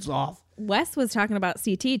their heads off. Wes was talking about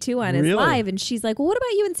CT too on his live, and she's like, "Well, what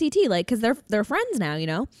about you and CT? Like, because they're friends now, you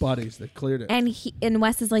know, buddies. They cleared it." And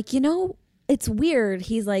Wes is like, it's weird.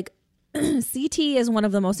 He's like, CT is one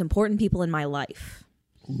of the most important people in my life.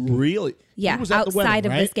 Really? Yeah, outside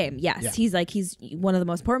of this game. Yes, yeah. He's one of the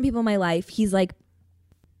most important people in my life. He's like,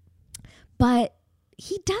 but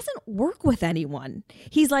he doesn't work with anyone.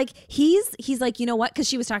 He's like, you know what? Because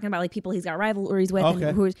she was talking about like people he's got rivalries with,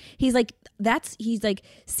 and he's like,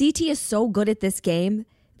 CT is so good at this game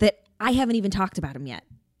that I haven't even talked about him yet.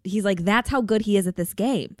 He's like, that's how good he is at this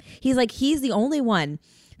game. He's like, he's the only one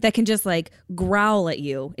that can just like growl at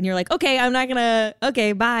you and you're like, okay, I'm not gonna,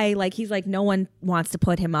 okay, bye. Like, he's like, no one wants to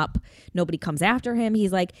put him up. Nobody comes after him.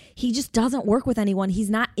 He's like, he just doesn't work with anyone. He's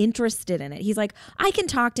not interested in it. He's like, I can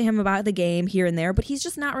talk to him about the game here and there, but he's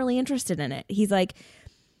just not really interested in it. He's like,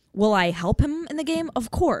 will I help him in the game? Of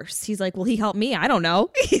course. He's like, will he help me? I don't know.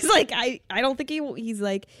 He's like, I don't think he's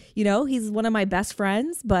like, he's one of my best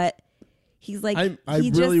friends, but he's like, I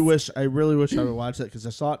really wish I would watch that because I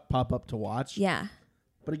saw it pop up to watch. Yeah.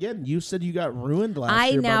 But again, you said you got ruined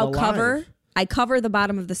last year. I cover the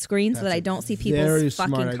bottom of the screen so that I don't see people's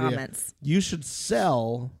fucking comments. You should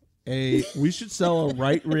sell we should sell a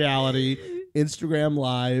Right Reality Instagram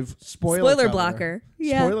Live spoiler blocker.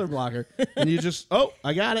 Yeah. Spoiler blocker. And you just,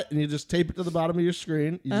 I got it. And you just tape it to the bottom of your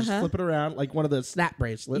screen. You just flip it around like one of the snap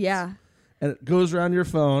bracelets. Yeah. And it goes around your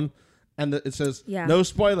phone. And it says, no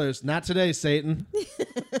spoilers. Not today, Satan.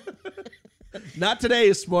 Not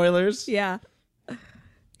today, spoilers. Yeah.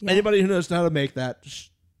 Anybody who knows how to make that,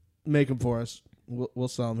 make them for us. We'll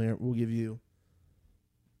sell them here. We'll give you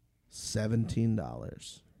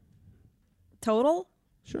 $17. Total?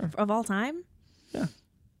 Sure. Of all time? Yeah.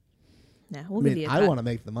 Yeah, we'll give you a cut. I want to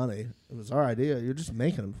make the money. It was our idea. You're just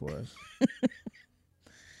making them for us.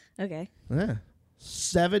 Okay. Yeah.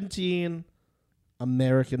 17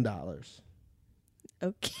 American dollars.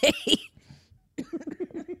 Okay.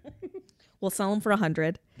 We'll sell them for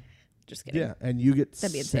 100. Just kidding. Yeah, and you get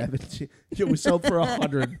 17. Yeah, we sold for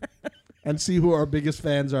 100. And see who our biggest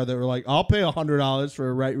fans are that were like, I'll pay $100 for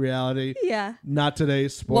a Right Reality. Yeah. Not today,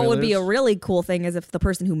 spoilers. What would be a really cool thing is if the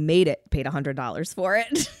person who made it paid $100 for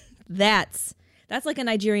it. That's like a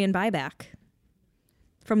Nigerian buyback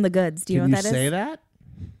from The Goods. Do you know what that is? Can you say that?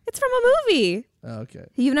 It's from a movie. Oh, okay.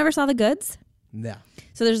 You've never saw The Goods? No.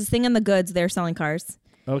 So there's this thing in The Goods. They're selling cars.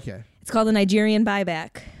 Okay. It's called a Nigerian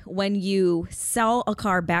buyback. When you sell a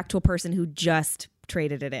car back to a person who just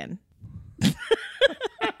traded it in.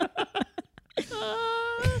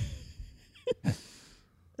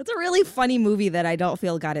 It's a really funny movie that I don't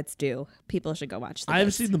feel got its due. People should go watch. I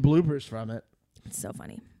haven't seen the bloopers from it. It's so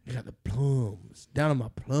funny. I got the plumes down on my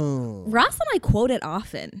plumes. Ross and I quote it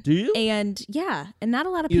often. Do you? And yeah, and not a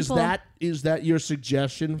lot of people. Is that your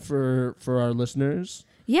suggestion for our listeners?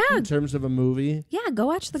 Yeah. In terms of a movie? Yeah, go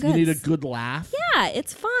watch The If Goods. you need a good laugh? Yeah,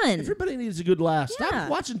 it's fun. Everybody needs a good laugh. Yeah. Stop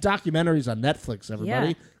watching documentaries on Netflix, everybody.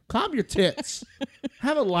 Yeah. Calm your tits.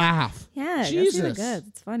 Have a laugh. Yeah, Jesus. go see The Goods.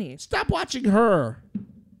 It's funny. Stop watching Her.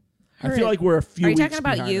 I Her feel is- like we're a few Are you weeks talking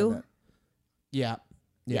about behind You? on that. Yeah.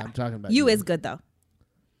 Yeah, I'm talking about You is good, though.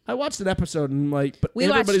 I watched an episode and I'm like, but We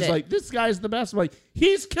watched everybody's it. like, this guy's the best. I'm like,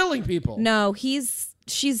 he's killing people. No, she's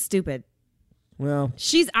stupid. Well,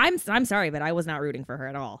 I'm sorry, but I was not rooting for her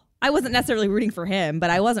at all. I wasn't necessarily rooting for him, but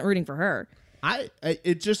I wasn't rooting for her.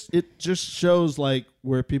 it just shows like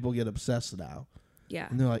where people get obsessed now. Yeah.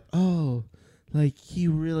 And they're like, oh, like he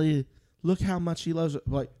really, look how much he loves it.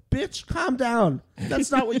 Like, bitch, calm down. That's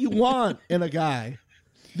not what you want in a guy.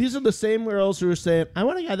 These are the same girls who are saying, I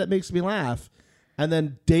want a guy that makes me laugh. And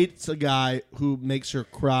then dates a guy who makes her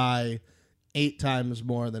cry 8 times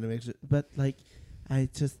more than it makes it. But like,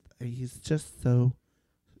 he's just so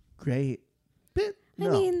great. No.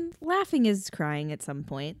 I mean, laughing is crying at some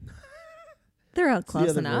point. They're all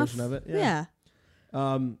close other enough. version of it, Yeah.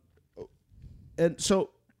 And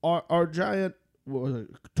so our giant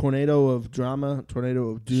tornado of drama, tornado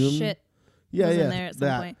of doom. Shit. Yeah, was yeah. in there at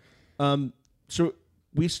some point. So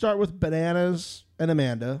we start with Bananas and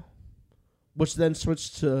Amanda, which then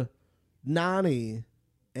switched to Nani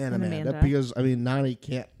and Amanda, because I mean Nani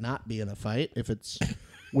can't not be in a fight if it's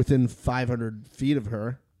within 500 feet of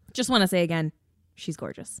her. Just want to say again, she's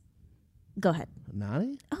gorgeous. Go ahead.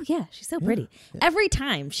 Nani? Oh yeah, she's so pretty. Yeah. Every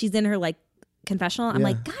time she's in her like confessional, I'm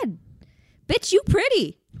like, God, bitch, you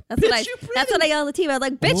pretty. That's what I yell at the team. I'm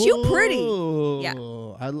like, bitch, you pretty. Yeah.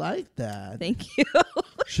 I like that. Thank you.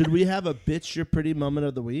 Should we have a bitch you're pretty moment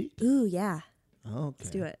of the week? Ooh, yeah. Okay. Let's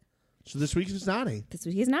do it. So this week is Nani. This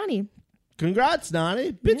week is Nani. Congrats,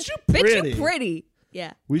 Nani. Bitch, you pretty. Bitch, you pretty.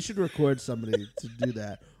 Yeah. We should record somebody to do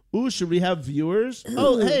that. Ooh, should we have viewers? Ooh.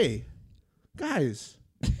 Oh, hey. Guys.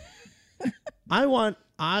 I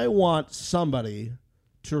want somebody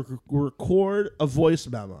to record a voice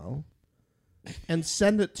memo and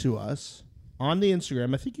send it to us on the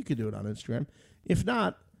Instagram. I think you could do it on Instagram. If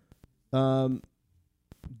not,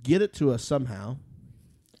 get it to us somehow.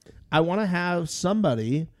 I want to have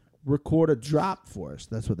somebody record a drop for us.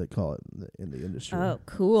 That's what they call it in the industry. Oh,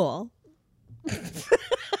 cool.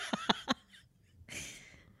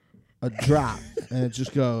 A drop. And it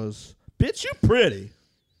just goes, bitch, you pretty.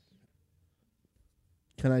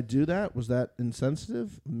 Can I do that? Was that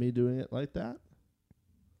insensitive, me doing it like that?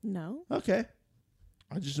 No. Okay.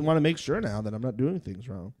 I just want to make sure now that I'm not doing things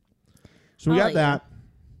wrong. So we got that.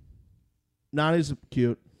 Nani's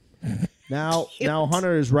cute. Now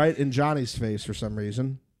Hunter is right in Johnny's face for some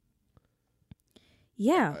reason.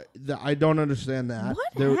 Yeah. I don't understand that.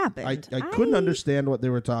 What happened? I couldn't understand what they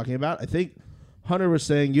were talking about. I think Hunter was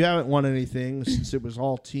saying, you haven't won anything since it was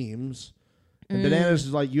all teams. And Bananas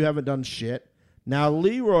is like, you haven't done shit. Now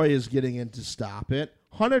Leroy is getting in to stop it.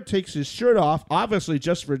 Hunter takes his shirt off, obviously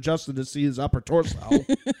just for Justin to see his upper torso.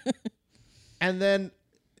 And then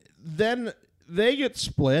they get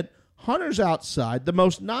split. Hunter's outside. The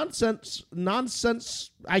most nonsense,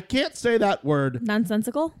 I can't say that word.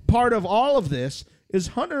 Nonsensical? Part of all of this is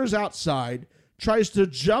Hunter's outside, tries to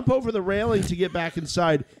jump over the railing to get back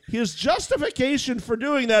inside. His justification for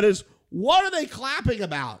doing that is, what are they clapping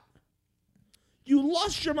about? You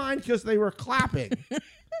lost your mind because they were clapping.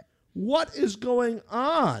 What is going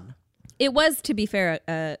on? It was, to be fair,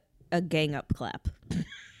 a gang up clap.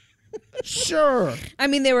 Sure. I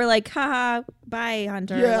mean, they were like, haha, bye,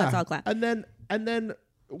 Hunter. Yeah. Let's all clap. And then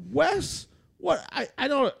Wes, what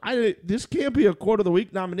this can't be a quote of the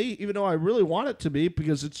week nominee, even though I really want it to be,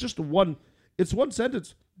 because it's just one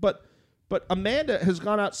sentence. But Amanda has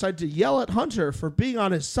gone outside to yell at Hunter for being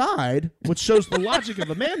on his side, which shows the logic of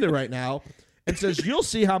Amanda right now, and says, you'll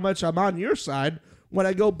see how much I'm on your side when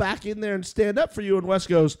I go back in there and stand up for you. And Wes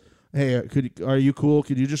goes, hey, are you cool?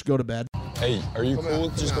 Could you just go to bed? Hey, are you cool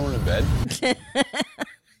with just going to bed?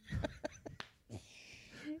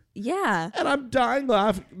 Yeah. And I'm dying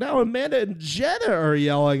laughing. Now Amanda and Jenna are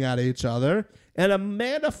yelling at each other. And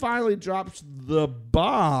Amanda finally drops the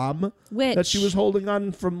bomb that she was holding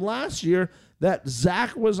on from last year, that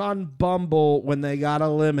Zach was on Bumble when they got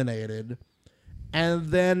eliminated. And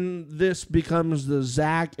then this becomes the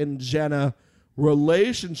Zach and Jenna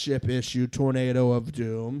relationship issue, tornado of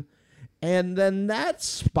doom. And then that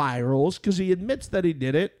spirals because he admits that he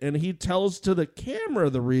did it, and he tells to the camera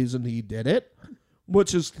the reason he did it,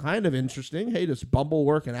 which is kind of interesting. Hey, does Bumble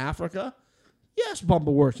work in Africa? Yes,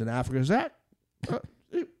 Bumble works in Africa. Zach,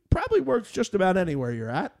 it probably works just about anywhere you're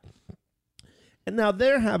at. And now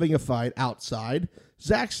they're having a fight outside.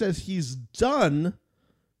 Zach says he's done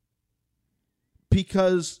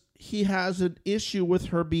because he has an issue with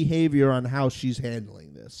her behavior on how she's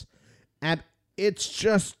handling this. And it's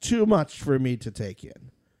just too much for me to take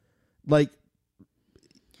in. Like,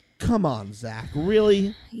 come on, Zach.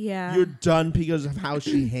 Really? Yeah. You're done because of how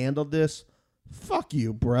she handled this? Fuck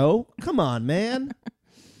you, bro. Come on, man.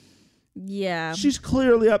 Yeah. She's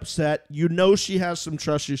clearly upset. You know she has some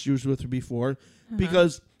trust issues with her before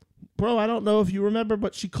because, bro, I don't know if you remember,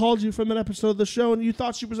 but she called you from an episode of the show and you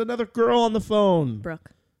thought she was another girl on the phone.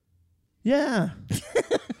 Brooke. Yeah.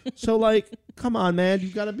 So, like, come on, man. You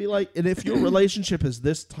got to be like, and if your relationship is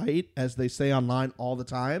this tight, as they say online all the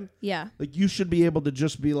time, Yeah. like, you should be able to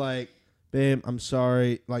just be like, babe, I'm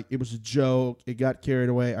sorry. Like, it was a joke. It got carried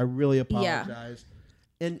away. I really apologize.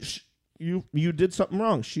 And you did something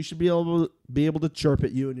wrong. She should be able to chirp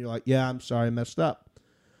at you, and you're like, yeah, I'm sorry, I messed up.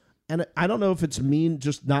 And I don't know if it's mean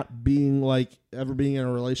just not being like ever being in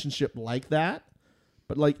a relationship like that,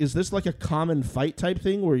 but like, is this like a common fight type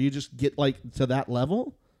thing where you just get like to that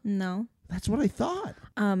level? No. That's what I thought.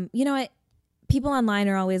 You know what? People online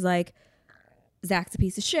are always like, Zach's a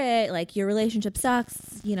piece of shit. Like, your relationship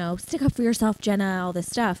sucks. You know, stick up for yourself, Jenna, all this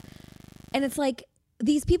stuff. And it's like,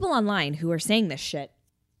 these people online who are saying this shit,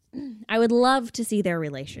 I would love to see their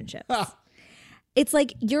relationships. It's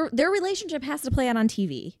like their relationship has to play out on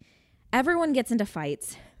TV. Everyone gets into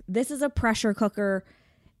fights. This is a pressure cooker.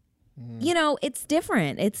 You know, it's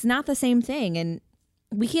different. It's not the same thing. And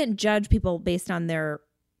we can't judge people based on their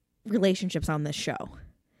relationships on this show.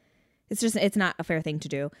 It's not a fair thing to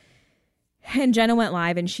do. And Jenna went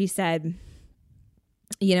live and she said,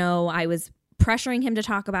 you know, I was pressuring him to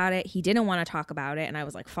talk about it. He didn't want to talk about it. And I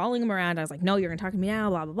was like following him around. I was like, no, you're going to talk to me now,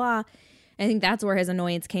 blah, blah, blah. I think that's where his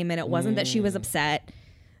annoyance came in. It wasn't that she was upset.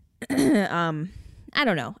 I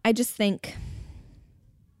don't know. I just think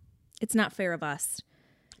it's not fair of us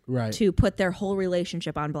to put their whole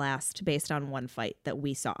relationship on blast based on one fight that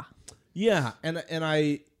we saw. Yeah, and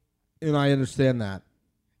I understand that.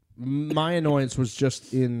 My annoyance was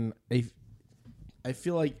just I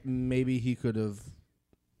feel like maybe he could have,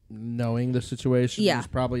 knowing the situation,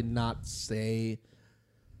 just probably not say.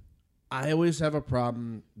 I always have a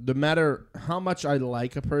problem, no matter how much I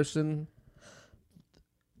like a person,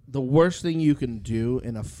 the worst thing you can do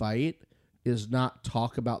in a fight is not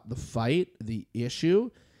talk about the fight. The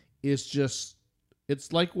issue is just,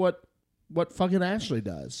 it's like what fucking Ashley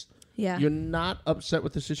does. Yeah. You're not upset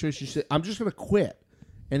with the situation. You say, I'm just going to quit.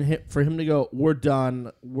 And for him to go, we're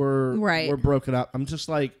done. We're broken up. I'm just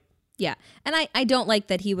like. Yeah. And I don't like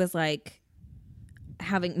that he was like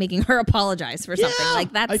making her apologize for something.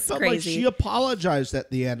 Like, that's I felt crazy. like she apologized at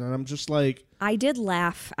the end, and I'm just like. I did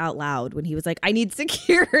laugh out loud when he was like, I need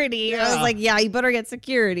security. Yeah. I was like, yeah, you better get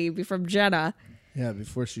security from Jenna. Yeah,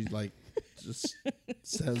 before she like just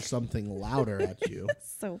says something louder at you.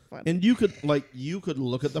 So funny. And you could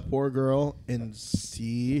look at the poor girl and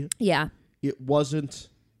see. Yeah. It wasn't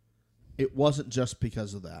just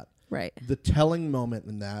because of that. Right. The telling moment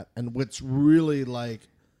in that, and what's really like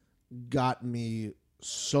got me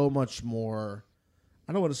so much more,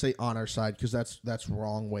 I don't want to say on our side because that's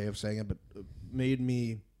wrong way of saying it, but made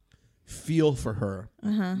me feel for her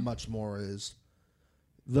much more, is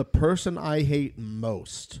the person I hate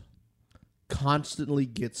most constantly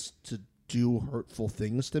gets to do hurtful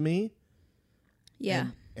things to me. Yeah.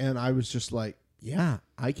 And I was just like, yeah,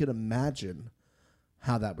 I can imagine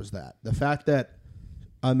how that was that. The fact that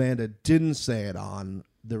Amanda didn't say it on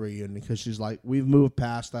the reunion because she's like, we've moved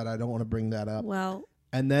past that. I don't want to bring that up. Well.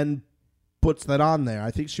 And then puts that on there.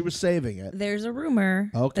 I think she was saving it. There's a rumor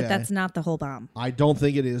that that's not the whole bomb. I don't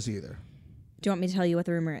think it is either. Do you want me to tell you what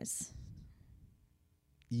the rumor is?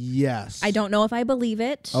 Yes. I don't know if I believe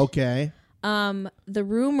it. Okay. The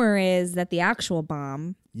rumor is that the actual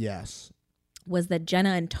bomb was that Jenna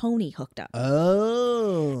and Tony hooked up.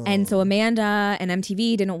 Oh. And so Amanda and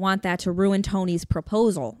MTV didn't want that to ruin Tony's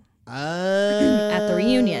proposal at the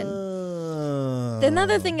reunion.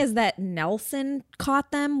 Another thing is that Nelson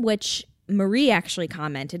caught them, which Marie actually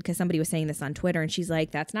commented because somebody was saying this on Twitter, and she's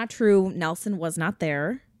like, that's not true. Nelson was not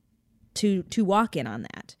there to walk in on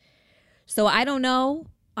that. So I don't know.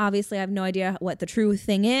 Obviously, I have no idea what the true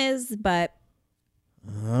thing is, but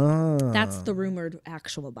that's the rumored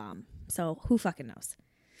actual bomb. So who fucking knows?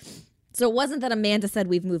 So it wasn't that Amanda said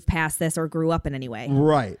we've moved past this or grew up in any way.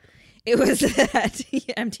 Right. It was that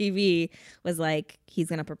MTV was like, he's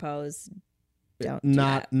going to propose. Don't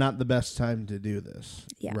not the best time to do this.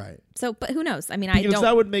 Yeah. Right. So, but who knows? I mean, Because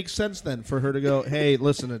that would make sense then for her to go, hey,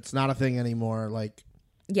 listen, it's not a thing anymore. Like,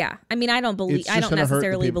 yeah. I mean, I don't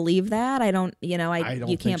necessarily believe that. I don't you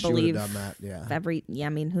can't believe done that. Yeah. I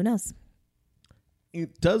mean, who knows?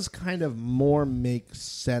 It does kind of more make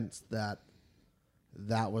sense that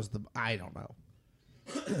was I don't know.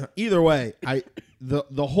 Either way,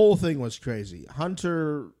 the whole thing was crazy.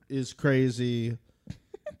 Hunter is crazy.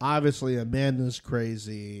 Obviously, Amanda's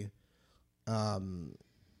crazy. What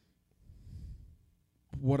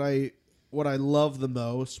I love the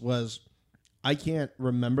most was I can't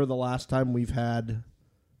remember the last time we've had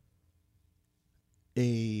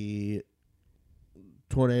a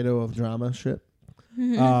tornado of drama shit.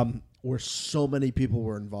 Where so many people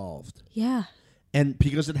were involved. Yeah. And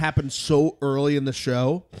because it happened so early in the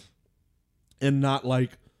show and not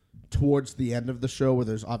like towards the end of the show where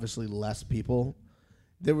there's obviously less people,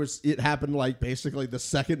 it happened like basically the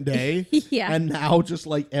second day. Yeah. And now just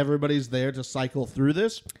like everybody's there to cycle through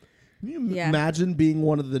this. Can you imagine being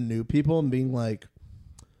one of the new people and being like,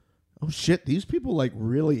 oh shit, these people like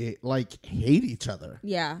really like hate each other.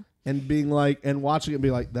 Yeah. And being like, and watching it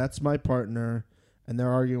be like, that's my partner. And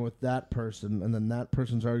they're arguing with that person. And then that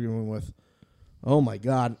person's arguing with, oh my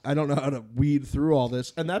God, I don't know how to weed through all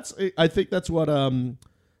this. And I think that's what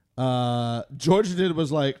Georgia did,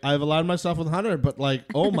 was like, I've aligned myself with Hunter, but like,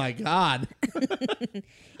 oh my God.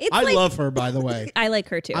 I love her, by the way. I like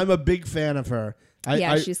her too. I'm a big fan of her.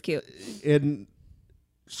 She's cute. And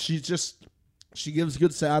she gives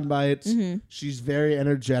good sound bites. Mm-hmm. She's very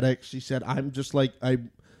energetic. She said, I'm just like, I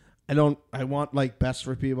want like best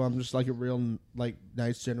for people. I'm just like a real like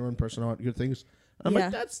nice, genuine person. I want good things. I'm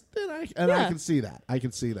like, I can see that. I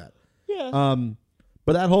can see that. Yeah.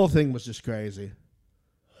 But that whole thing was just crazy.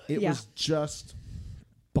 It was just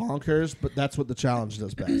bonkers, but that's what the challenge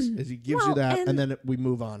does best. Is he gives you that and then we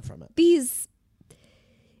move on from it.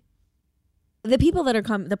 The people that are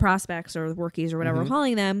the prospects or the rookies or whatever we're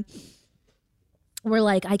calling them, were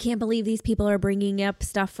like, I can't believe these people are bringing up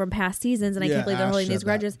stuff from past seasons, and I can't believe they're holding these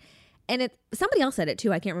grudges. And somebody else said it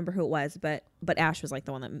too. I can't remember who it was, but Ash was like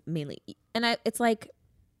the one that mainly. And it's like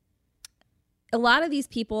a lot of these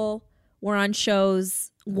people were on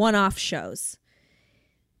shows, one-off shows.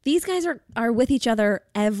 These guys are with each other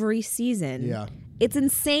every season. Yeah, it's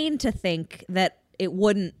insane to think that it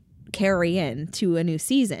wouldn't carry into a new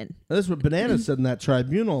season. And that's what Banana said in that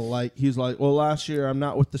tribunal. Like, he's like, well, last year I'm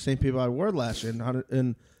not with the same people I were last year.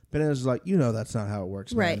 And Banana's like, that's not how it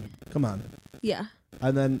works, right? Man. Come on. Yeah.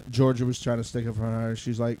 And then Georgia was trying to stick up for her.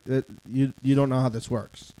 She's like, you don't know how this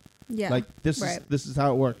works. Yeah. Like, this is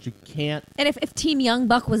how it works. You can't. And if Team Young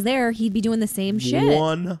Buck was there, he'd be doing the same shit.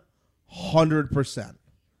 100%.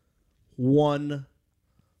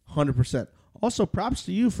 100%. Also, props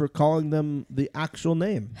to you for calling them the actual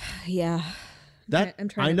name. Yeah.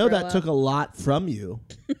 I know that took a lot from you.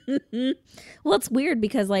 Well, it's weird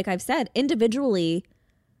because, like I've said, individually,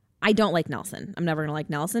 I don't like Nelson. I'm never going to like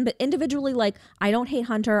Nelson. But individually, like, I don't hate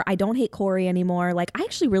Hunter. I don't hate Corey anymore. Like, I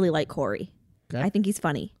actually really like Corey. Okay. I think he's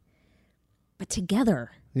funny. But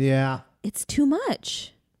together, it's too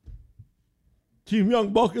much. Team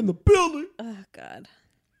Young Buck in the building. Oh, God.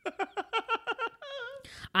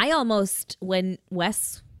 I almost, when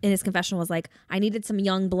Wes in his confession was like, I needed some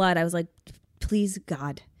young blood, I was like, please,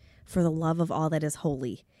 God, for the love of all that is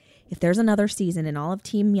holy, if there's another season and all of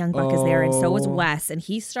Team Young Buck is there and so is Wes, and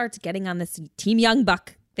he starts getting on this Team Young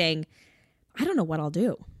Buck thing, I don't know what I'll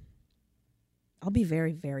do. I'll be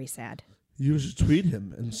very, very sad. You should tweet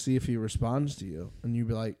him and see if he responds to you. And you'd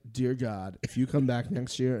be like, dear God, if you come back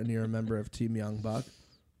next year and you're a member of Team Young Buck,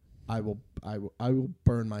 I will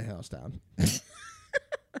burn my house down.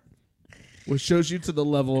 Which shows you to the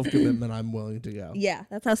level of commitment I'm willing to go. Yeah,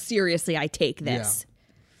 that's how seriously I take this.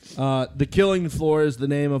 Yeah. The Killing Floor is the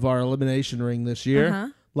name of our elimination ring this year. Uh-huh.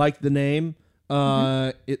 Like the name,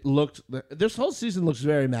 it looked. This whole season looks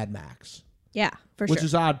very Mad Max. Yeah, for sure. Which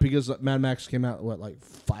is odd because Mad Max came out, like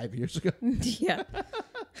 5 years ago? Yeah.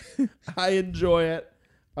 I enjoy it.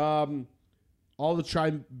 All the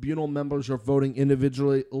tribunal members are voting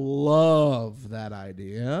individually. Love that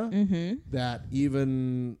idea. Mm-hmm. That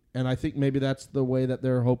even, and I think maybe that's the way that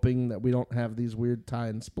they're hoping that we don't have these weird tie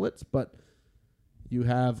and splits, but you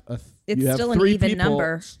have it's have still three an even people.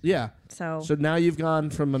 number. Yeah. So now you've gone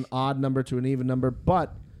from an odd number to an even number,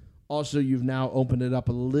 but also you've now opened it up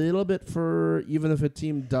a little bit for even if a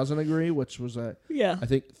team doesn't agree, which was I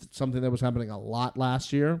think something that was happening a lot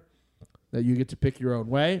last year, that you get to pick your own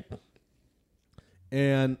way.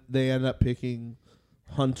 And they end up picking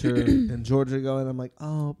Hunter and Georgia going. I'm like,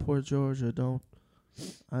 oh, poor Georgia.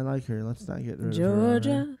 I like her. Let's not get rid of her.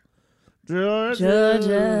 Georgia.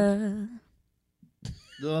 Georgia.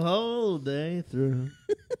 The whole day through.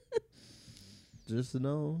 Just an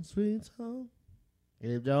old sweet song.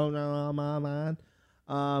 You don't know on my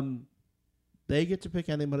mind. They get to pick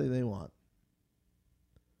anybody they want.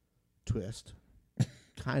 Twist.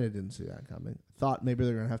 Kind of didn't see that coming. Thought maybe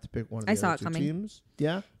they're going to have to pick one of the other two teams.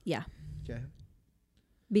 Yeah? Yeah. Okay.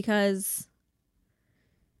 Because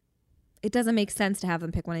it doesn't make sense to have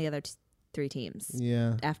them pick one of the other three teams.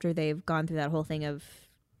 Yeah. After they've gone through that whole thing of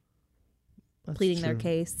pleading their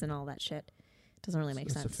case and all that shit. It doesn't really make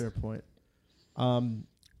sense. That's a fair point.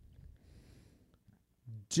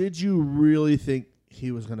 Did you really think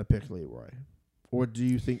he was going to pick Leroy? Or do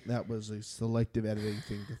you think that was a selective editing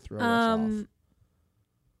thing to throw us off?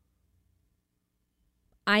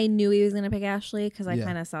 I knew he was going to pick Ashley because I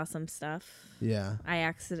kind of saw some stuff. Yeah.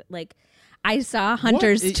 I saw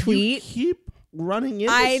Hunter's tweet. You keep running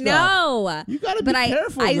into I stuff. know. You got to be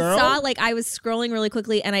careful, girl. I saw, I was scrolling really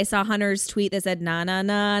quickly, and I saw Hunter's tweet that said, nah, nah,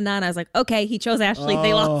 nah, nah. And I was like, okay, he chose Ashley.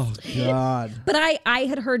 They lost. Oh, God. But I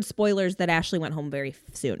had heard spoilers that Ashley went home very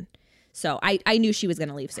soon. So I knew she was going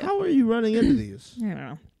to leave soon. How are you running into these? I don't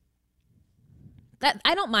know.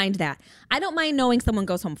 I don't mind that. I don't mind knowing someone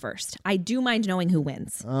goes home first. I do mind knowing who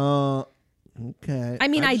wins. Okay. I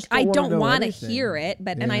mean, I don't want to hear it,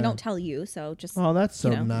 and I don't tell you, so just. Oh, that's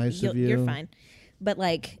so nice of you. You're fine, but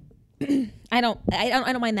I don't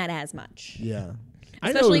mind that as much. Yeah,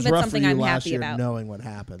 especially if it's rough something for you I'm last happy year about. Knowing what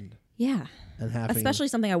happened. Yeah. And especially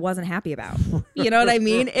something I wasn't happy about. You know what I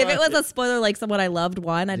mean? If it was a spoiler like someone I loved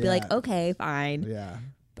won, I'd be like, okay, fine. Yeah.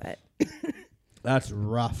 But that's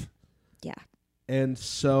rough. Yeah. And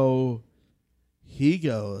so he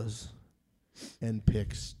goes and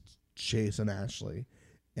picks Chase and Ashley,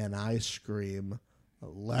 and I scream,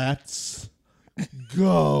 "Let's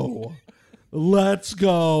go. Let's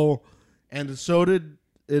go." And so did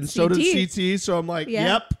CT. So I'm like,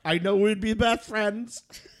 yep, I know we'd be best friends.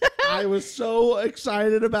 I was so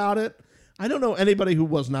excited about it. I don't know anybody who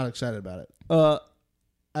was not excited about it.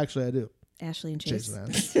 Actually, I do. Ashley and Chase. And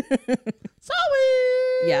Ashley.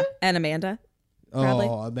 Sorry. Yeah, and Amanda. Probably.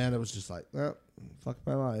 Oh, Amanda was just like, fuck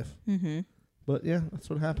my life. Mm-hmm. But yeah, that's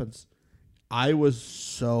what happens. I was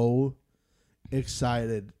so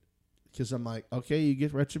excited because I'm like, okay, you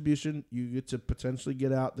get retribution. You get to potentially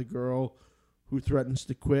get out the girl who threatens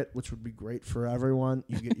to quit, which would be great for everyone.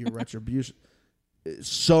 You get your retribution.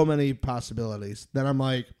 So many possibilities. Then I'm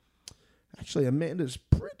like, actually, Amanda's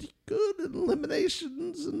pretty good at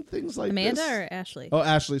eliminations and things like Amanda this. or Ashley? Oh,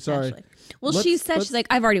 Ashley, sorry. Ashley. Well, she said, she's like,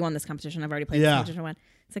 I've already won this competition. I've already played this competition. One.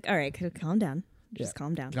 It's like, all right, calm down. Just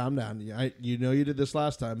calm down. Calm down. You know you did this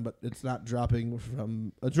last time, but it's not dropping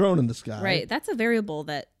from a drone in the sky. Right. That's a variable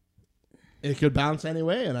that... It could bounce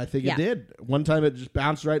anyway, and I think it did. One time it just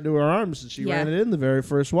bounced right into her arms, and she ran it in the very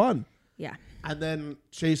first one. Yeah. And then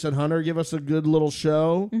Chase and Hunter give us a good little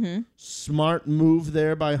show. Mm-hmm. Smart move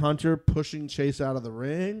there by Hunter, pushing Chase out of the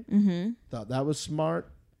ring. Mm-hmm. Thought that was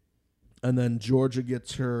smart. And then Georgia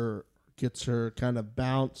gets her kind of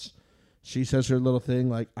bounce. She says her little thing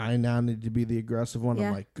like, I now need to be the aggressive one. Yeah.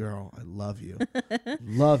 I'm like, girl, I love you.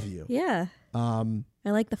 Love you. Yeah. I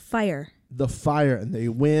like the fire. The fire, and they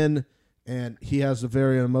win. And he has a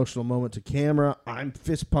very emotional moment to camera. I'm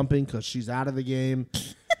fist pumping because she's out of the game.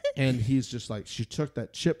 And he's just like, she took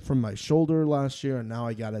that chip from my shoulder last year, and now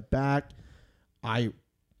I got it back. I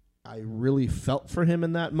really felt for him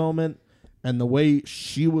in that moment. And the way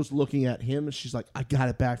she was looking at him, she's like, I got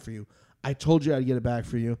it back for you. I told you I'd get it back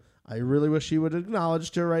for you. I really wish he would have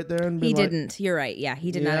acknowledged her right there. And he didn't. You're right. Yeah,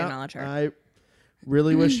 he did not acknowledge her. I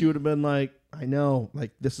really wish he would have been like, I know,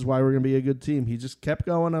 like, this is why we're going to be a good team. He just kept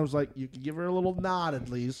going. I was like, you can give her a little nod at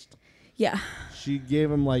least. Yeah. She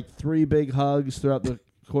gave him like 3 big hugs throughout the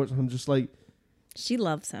course. I'm just like. She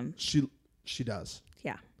loves him. She does.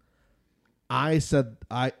 Yeah. I said,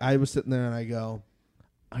 I was sitting there and I go,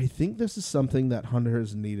 I think this is something that Hunter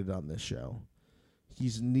has needed on this show.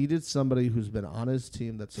 He's needed somebody who's been on his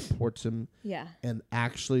team that supports him. Yeah. And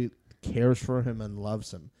actually cares for him and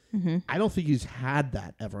loves him. Mm-hmm. I don't think he's had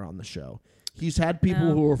that ever on the show. He's had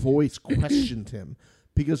people who have always questioned him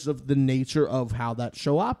because of the nature of how that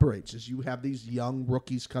show operates. Is you have these young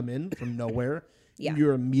rookies come in from nowhere. Yeah.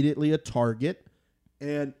 You're immediately a target,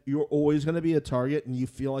 and you're always going to be a target, and you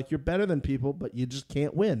feel like you're better than people, but you just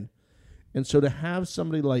can't win. And so to have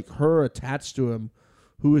somebody like her attached to him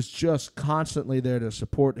who is just constantly there to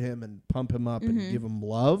support him and pump him up and give him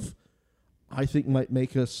love, I think might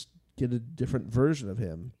make us get a different version of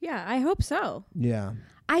him. Yeah, I hope so. Yeah.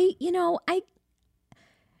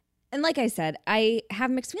 And like I said, I have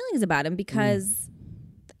mixed feelings about him because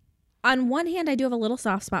on one hand, I do have a little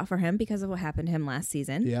soft spot for him because of what happened to him last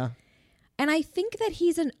season. Yeah. And I think that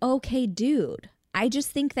he's an okay dude. I just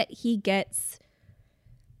think that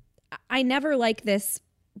I never like this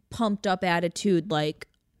pumped up attitude like,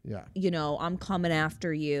 I'm coming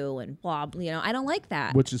after you and blah, I don't like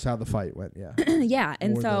that. Which is how the fight went, yeah. Yeah,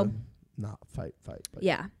 and Or so... not fight. But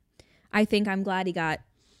yeah. I think I'm glad he got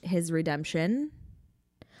his redemption.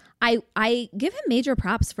 I give him major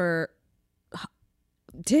props to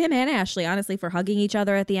him and Ashley, honestly, for hugging each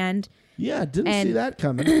other at the end. Yeah, didn't see that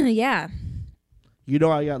coming. Yeah. You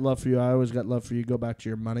know I got love for you. I always got love for you. Go back to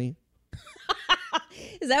your money.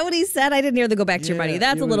 Is that what he said? I didn't hear the go back to your money.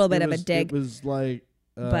 That's a little bit of a dig. It was like,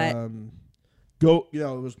 but it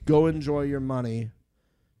was go enjoy your money.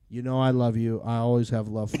 You know I love you. I always have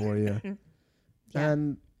love for you. Yeah.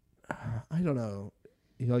 And I don't know.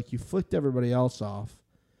 You flicked everybody else off,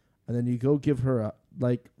 and then you go give her a,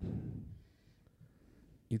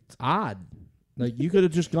 it's odd. You could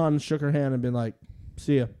have just gone and shook her hand and been like,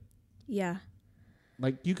 see ya. Yeah.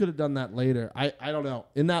 You could have done that later. I don't know.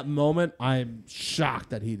 In that moment, I'm shocked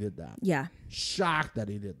that he did that. Yeah. Shocked that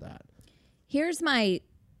he did that. Here's my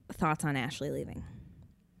thoughts on Ashley leaving.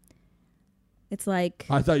 It's like...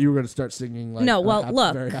 I thought you were going to start singing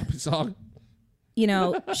look. very happy song.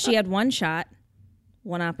 She had one shot,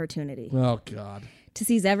 one opportunity. Oh, God. To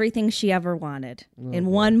seize everything she ever wanted in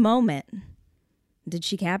one moment. Did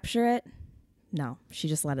she capture it? No, she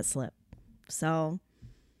just let it slip. So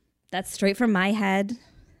that's straight from my head.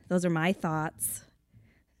 Those are my thoughts.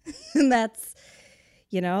 And that's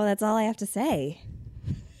all I have to say.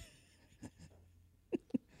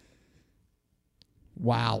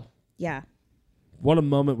 Wow. Yeah. What a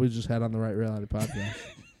moment we just had on the Right Reality Podcast.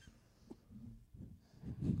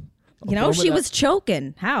 She was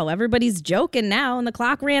choking. How? Everybody's joking now, and the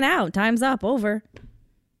clock ran out. Time's up. Over.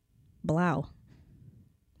 Blow.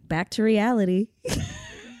 Back to reality.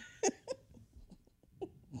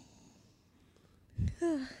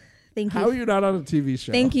 Thank you. How are you not on a TV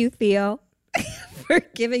show? Thank you, Theo, for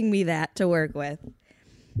giving me that to work with.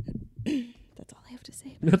 That's all I have to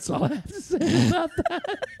say. That's all I have to say about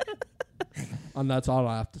that. And that's all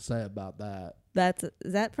I have to say about that.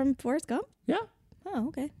 Is that from Forrest Gump? Yeah. Oh,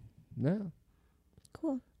 okay. Yeah.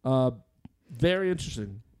 Cool. Very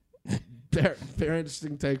interesting. Very, very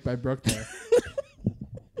interesting take by Brooke there.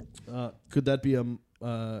 Could that be I don't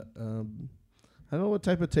know what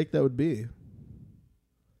type of take that would be.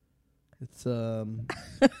 It's I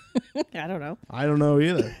don't know. I don't know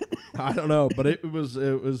either. I don't know, but it was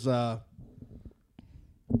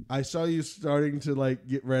I saw you starting to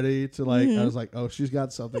get ready to I was like, oh, she's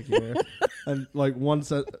got something here. And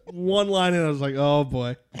one line in, I was like, oh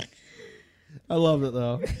boy. I love it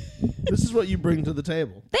though. This is what you bring to the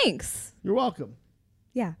table. Thanks. You're welcome.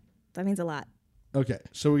 Yeah, that means a lot. Okay,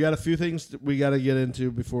 so we got a few things that we got to get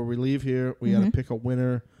into before we leave here. We got to pick a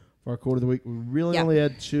winner for our quote of the week. We really only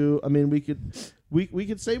had two. I mean, we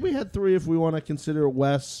could say we had three if we want to consider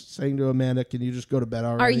Wes saying to Amanda, "Can you just go to bed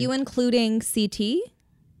already?" Are you including CT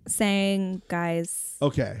saying, "Guys,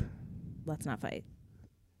 okay, let's not fight"?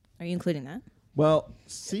 Are you including that? Well,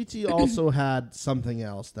 CT also had something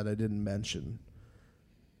else that I didn't mention,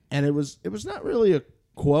 and it was not really a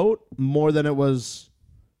quote more than it was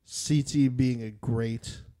CT being a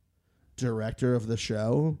great director of the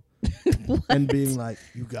show and being like,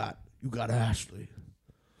 you got Ashley,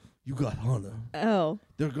 you got Hunter. Oh,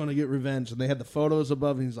 they're gonna get revenge, and they had the photos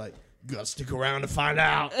above, and he's like, you gotta stick around to find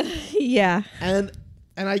out. Yeah, and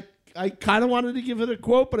I kind of wanted to give it a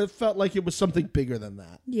quote, but it felt like it was something bigger than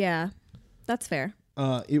that. Yeah, that's fair.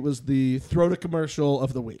 It was the throw to commercial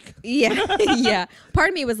of the week. Yeah, yeah. Part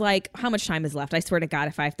of me was like, how much time is left? I swear to God,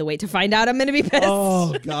 if I have to wait to find out, I'm going to be pissed.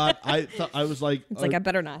 Oh, God. I was like... It's I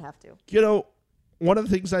better not have to. One of the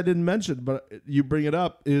things I didn't mention, but you bring it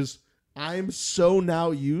up, is I'm so now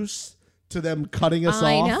used to them cutting us off.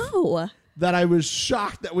 I know. That I was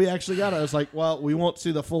shocked that we actually got it. I was like, well, we won't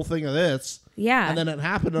see the full thing of this. Yeah. And then it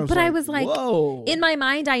happened. I was like, whoa. In my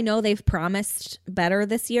mind, I know they've promised better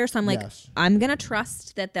this year. So I'm like, yes. I'm going to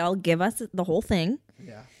trust that they'll give us the whole thing.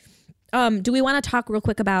 Yeah. Do we want to talk real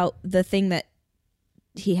quick about the thing that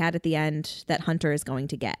he had at the end that Hunter is going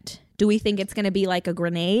to get? Do we think it's going to be like a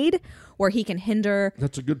grenade where he can hinder?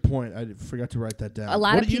 That's a good point. I forgot to write that down.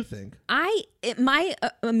 What do you think? My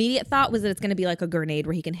immediate thought was that it's going to be like a grenade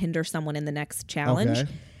where he can hinder someone in the next challenge.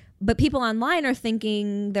 Okay. But people online are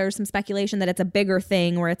thinking there's some speculation that it's a bigger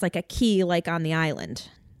thing where it's like a key like on the island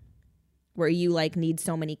where you need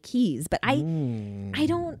so many keys. But I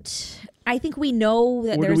think we know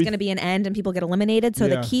that there's going to be an end and people get eliminated. So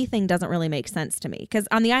the key thing doesn't really make sense to me. Because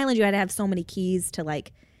on the island you had to have so many keys to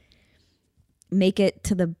make it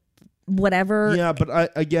to the whatever. Yeah, but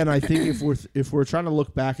I think if we're trying to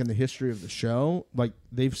look back in the history of the show, like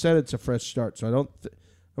they've said it's a fresh start, so I don't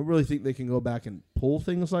really think they can go back and pull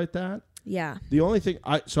things like that. Yeah. The only thing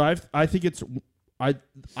I think it's I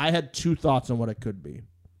had two thoughts on what it could be.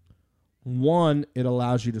 One, it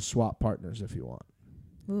allows you to swap partners if you want.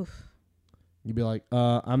 Oof. You'd be like,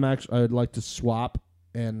 I'd like to swap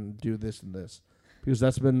and do this and this, because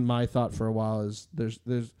that's been my thought for a while. Is there's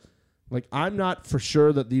like, I'm not for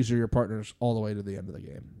sure that these are your partners all the way to the end of the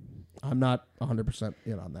game. I'm not 100%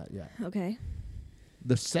 in on that yet. Okay.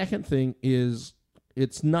 The second thing is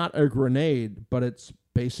it's not a grenade, but it's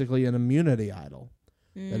basically an immunity idol.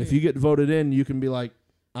 That if you get voted in, you can be like,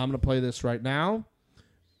 I'm going to play this right now,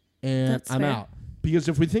 and That's I'm fair. out. Because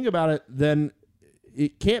if we think about it, then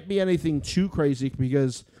it can't be anything too crazy,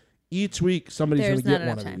 because each week somebody's going to There's get not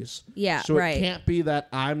one enough of time. these. Yeah, so right. it can't be that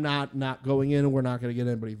I'm not going in and we're not going to get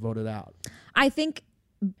anybody voted out. I think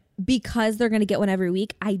because they're going to get one every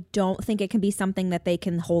week, I don't think it can be something that they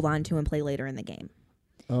can hold on to and play later in the game.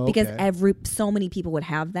 Okay. Because so many people would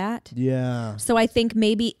have that. Yeah. So I think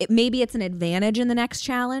maybe it's an advantage in the next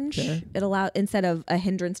challenge. Okay. It instead of a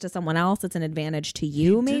hindrance to someone else, it's an advantage to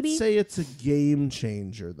you. He maybe did say it's a game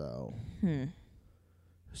changer, though.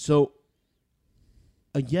 So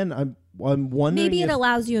again, I'm wondering. maybe it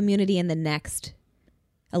allows you immunity in the next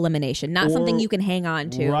elimination, not something you can hang on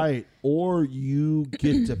to. Right. Or you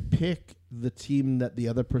get to pick the team that the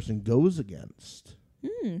other person goes against.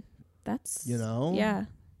 That's Yeah.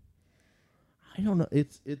 I don't know.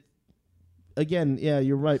 It's again, yeah,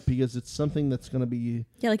 you're right, because it's something that's going to be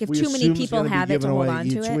like if we too many assume is people gonna be have it to given hold away on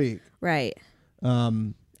to each it. week. Right.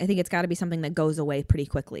 I think it's got to be something that goes away pretty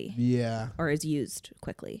quickly Yeah. or is used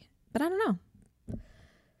quickly. But I don't know.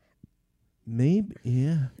 Maybe,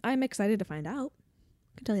 yeah. I'm excited to find out.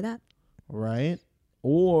 I can tell you that. Right?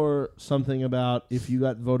 Or something about if you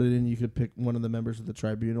got voted in, you could pick one of the members of the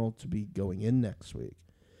tribunal to be going in next week.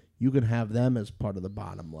 You can have them as part of the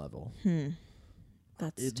bottom level.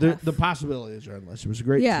 That's The tough. possibilities are endless. It was a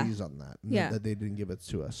great tease on that. and Yeah. that they didn't give it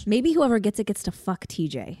to us. Maybe whoever gets it gets to fuck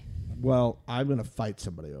TJ. Well, I'm going to fight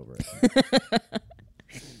somebody over it.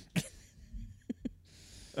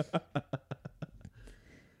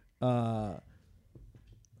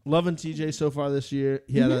 Loving TJ so far this year.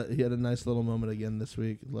 He had a nice little moment again this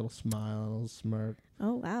week. A little smile, a little smirk.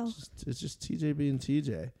 Oh wow. It's just TJ being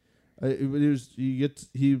TJ.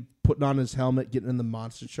 He putting on his helmet, getting in the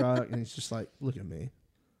monster truck, and he's just like, "Look at me,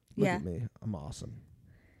 look Yeah. at me, I'm awesome."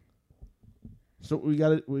 So we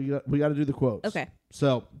got to do the quotes. Okay.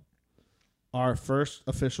 So our first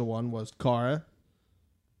official one was Cara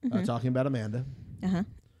talking about Amanda.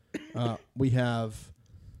 Uh-huh. We have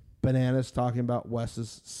Bananas talking about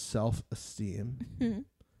Wes's self-esteem.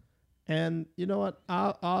 And you know what?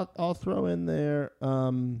 I'll throw in there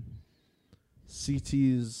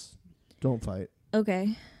CT's don't fight.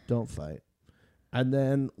 Okay. Don't fight. And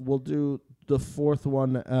then we'll do the fourth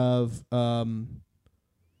one of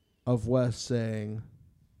Wes saying,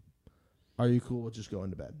 "Are you cool with just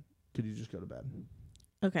going to bed? Could you just go to bed?"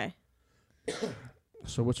 Okay.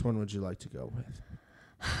 So which one would you like to go with?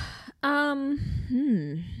 I'm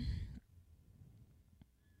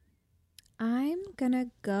gonna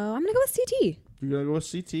go with CT. You're gonna go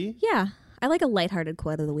with CT? Yeah. I like a lighthearted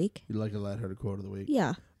quote of the week. You like a lighthearted quote of the week?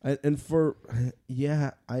 Yeah. I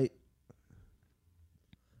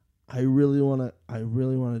really want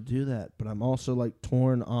to do that, but I'm also like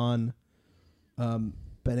torn on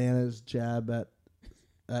Bananas jab at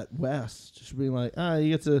Wes, just being like, he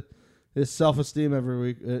gets his self-esteem every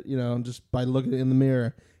week, just by looking in the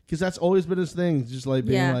mirror, because that's always been his thing, just like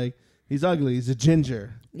being like, he's ugly, he's a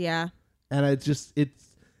ginger. Yeah. And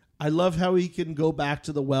I love how he can go back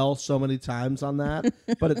to the well so many times on that,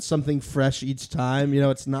 but it's something fresh each time.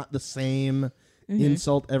 It's not the same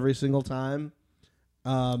insult every single time.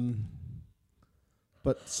 But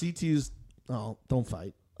CT's, don't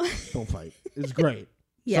fight. Don't fight. It's great.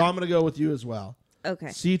 Yeah. So I'm going to go with you as well.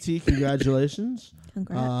 Okay. CT, congratulations.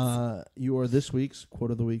 Congrats. You are this week's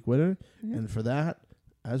Quote of the Week winner. And for that,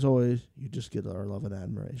 as always, you just get our love and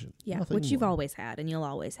admiration. Yeah, Nothing which you've more. always had and you'll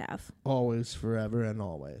always have. Always, forever, and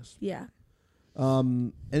always. Yeah.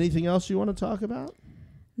 Anything else you want to talk about?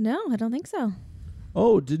 No, I don't think so.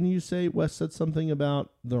 Oh, didn't you say Wes said something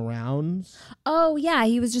about the rounds? Oh, yeah.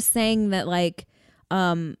 He was just saying that, like,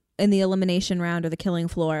 in the elimination round or the killing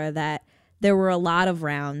floor, that there were a lot of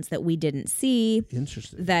rounds that we didn't see.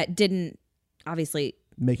 Interesting. That didn't obviously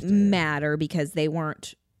Make it matter because they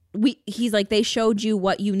weren't. He's like, they showed you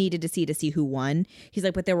what you needed to see who won. He's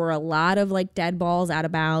like, but there were a lot of like dead balls, out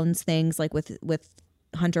of bounds things, like with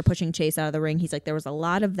Hunter pushing Chase out of the ring. He's like, there was a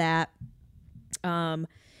lot of that.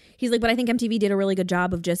 He's like, but I think MTV did a really good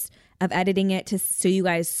job of editing it so you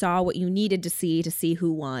guys saw what you needed to see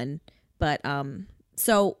who won. But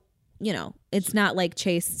so, you know, it's not like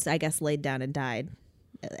Chase, I guess, laid down and died,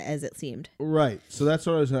 as it seemed. Right. So that's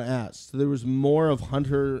what I was going to ask. So there was more of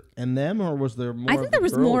Hunter and them, or was there more? I think there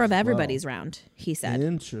was more of everybody's round, he said.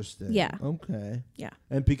 Interesting. Yeah. Okay. Yeah.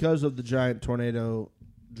 And because of the giant tornado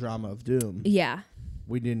drama of doom, yeah,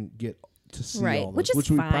 we didn't get to see right, all this, which is which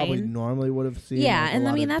fine. we probably normally would have seen. Yeah, like and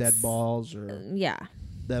I mean of that's dead balls or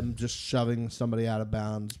them just shoving somebody out of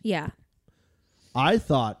bounds. Yeah. I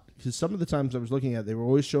thought, because some of the times I was looking at, they were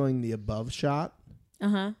always showing the above shot.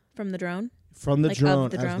 From the drone. From the Like drone,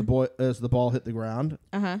 of the as the ball hit the ground.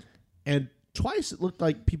 And twice it looked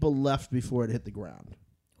like people left before it hit the ground.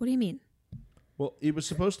 What do you mean? Well, it was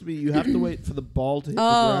supposed to be you have to wait for the ball to hit the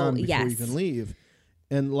ground before you can leave.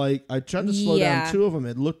 And like I tried to slow down two of them.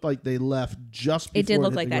 It looked like they left just before it did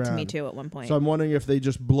look hit like the that ground. to me too at one point. So I'm wondering if they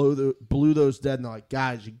just blew those dead and they're like,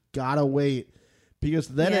 guys, you gotta wait. Because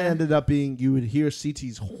then it ended up being you would hear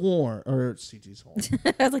CT's horn. I was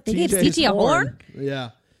like, they gave CT a horn? Yeah.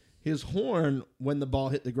 His horn when the ball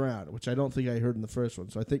hit the ground, which I don't think I heard in the first one.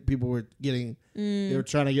 So I think people were they were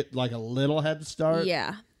trying to get like a little head start.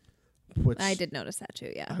 Yeah. Which I did notice that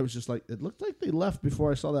too, yeah. I was just like, it looked like they left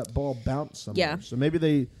before I saw that ball bounce somewhere. Yeah. So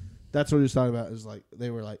maybe that's what he was talking about, is like, they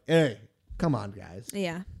were like, hey, come on, guys.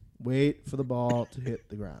 Yeah. Wait for the ball to hit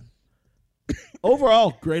the ground.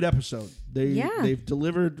 Overall, great episode. They've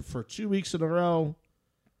delivered for 2 weeks in a row.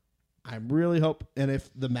 I really hope, and if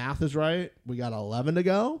the math is right, we got 11 to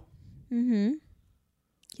go. Mm-hmm.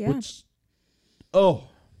 Yeah.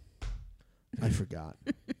 I forgot.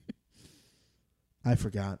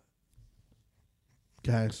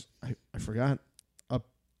 Guys, I forgot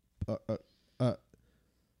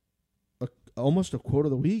almost a quote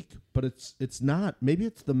of the week, but it's not. Maybe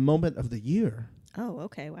it's the moment of the year. Oh,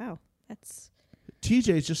 okay. Wow. That's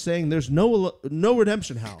TJ's just saying there's no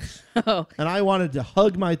redemption house. Oh. And I wanted to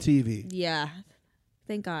hug my TV. Yeah.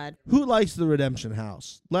 Thank God. Who likes the redemption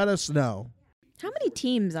house? Let us know. How many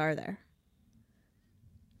teams are there?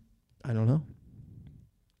 I don't know.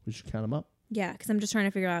 We should count them up. Yeah, because I'm just trying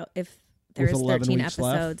to figure out if there's 13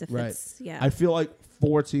 episodes. If it's, yeah. I feel like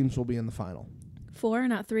 4 teams will be in the final. 4,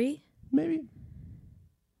 not 3? Maybe.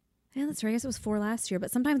 Yeah, that's right. I guess it was 4 last year,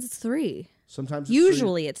 but sometimes it's 3. Sometimes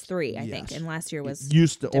usually it's 3, I think, and last year was it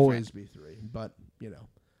used to different. always be 3, but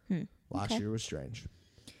last year was strange.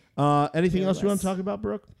 Anything else you want to talk about,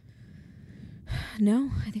 Brooke? No,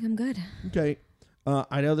 I think I'm good. Okay.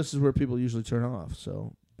 I know this is where people usually turn off,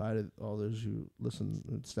 so bye to all those who listen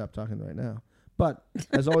and stop talking right now. But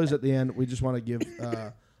as always at the end, we just want to give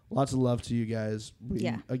lots of love to you guys.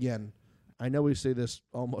 Again, I know we say this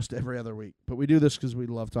almost every other week, but we do this because we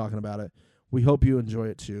love talking about it. We hope you enjoy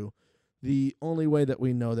it too. The only way that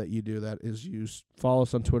we know that you do that is you follow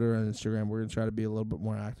us on Twitter and Instagram. We're going to try to be a little bit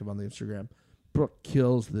more active on the Instagram. Brooke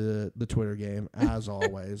kills the Twitter game, as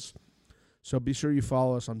always. So be sure you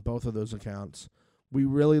follow us on both of those accounts. We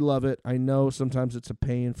really love it. I know sometimes it's a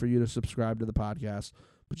pain for you to subscribe to the podcast,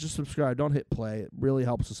 but just subscribe. Don't hit play. It really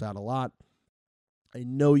helps us out a lot. I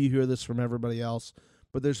know you hear this from everybody else,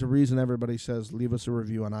 but there's a reason everybody says leave us a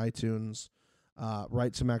review on iTunes.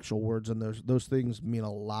 Write some actual words, and those things mean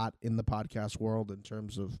a lot in the podcast world in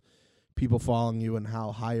terms of people following you and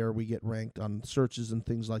how higher we get ranked on searches and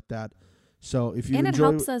things like that. So if you and enjoy,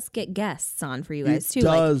 it helps us get guests on for you guys too. It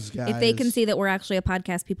does, guys. If they can see that we're actually a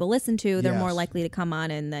podcast people listen to, they're more Yes. likely to come on,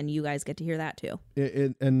 and then you guys get to hear that too.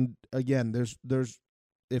 And again, there's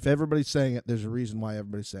if everybody's saying it, there's a reason why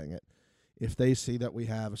everybody's saying it. If they see that we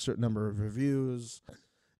have a certain number of reviews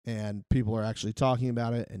and people are actually talking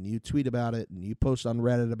about it, and you tweet about it, and you post on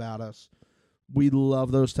Reddit about us, we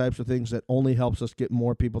love those types of things. That only helps us get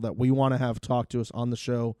more people that we want to have talk to us on the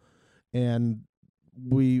show, and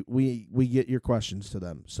we get your questions to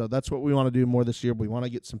them. So that's what we want to do more this year. We want to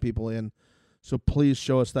get some people in. So please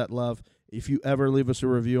show us that love. If you ever leave us a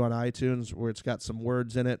review on iTunes where it's got some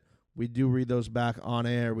words in it, we do read those back on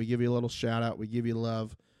air. We give you a little shout out. We give you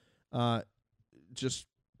love.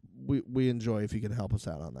 We enjoy if you can help us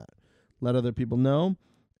out on that. Let other people know.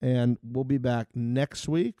 And we'll be back next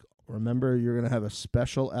week. Remember, you're going to have a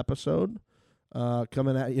special episode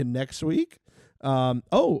coming at you next week. And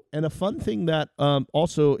a fun thing that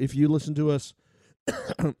also, if you listen to us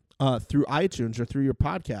through iTunes or through your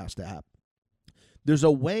podcast app, there's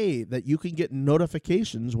a way that you can get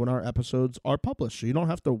notifications when our episodes are published. So you don't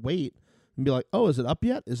have to wait and be like, oh, is it up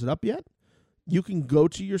yet? Is it up yet? You can go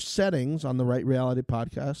to your settings on the Right Reality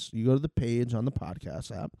Podcast. You go to the page on the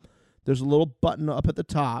podcast app. There's a little button up at the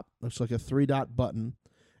top. Looks like a 3-dot button.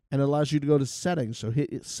 And it allows you to go to settings. So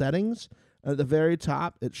hit settings, At the very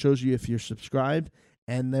top, it shows you if you're subscribed,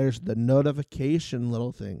 and there's the notification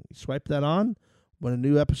little thing. You swipe that on. When a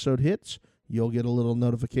new episode hits, you'll get a little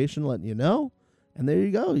notification letting you know. And there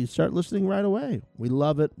you go. You start listening right away. We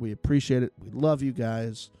love it. We appreciate it. We love you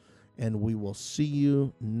guys. And we will see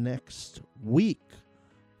you next week.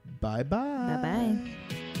 Bye-bye.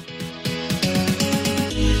 Bye-bye.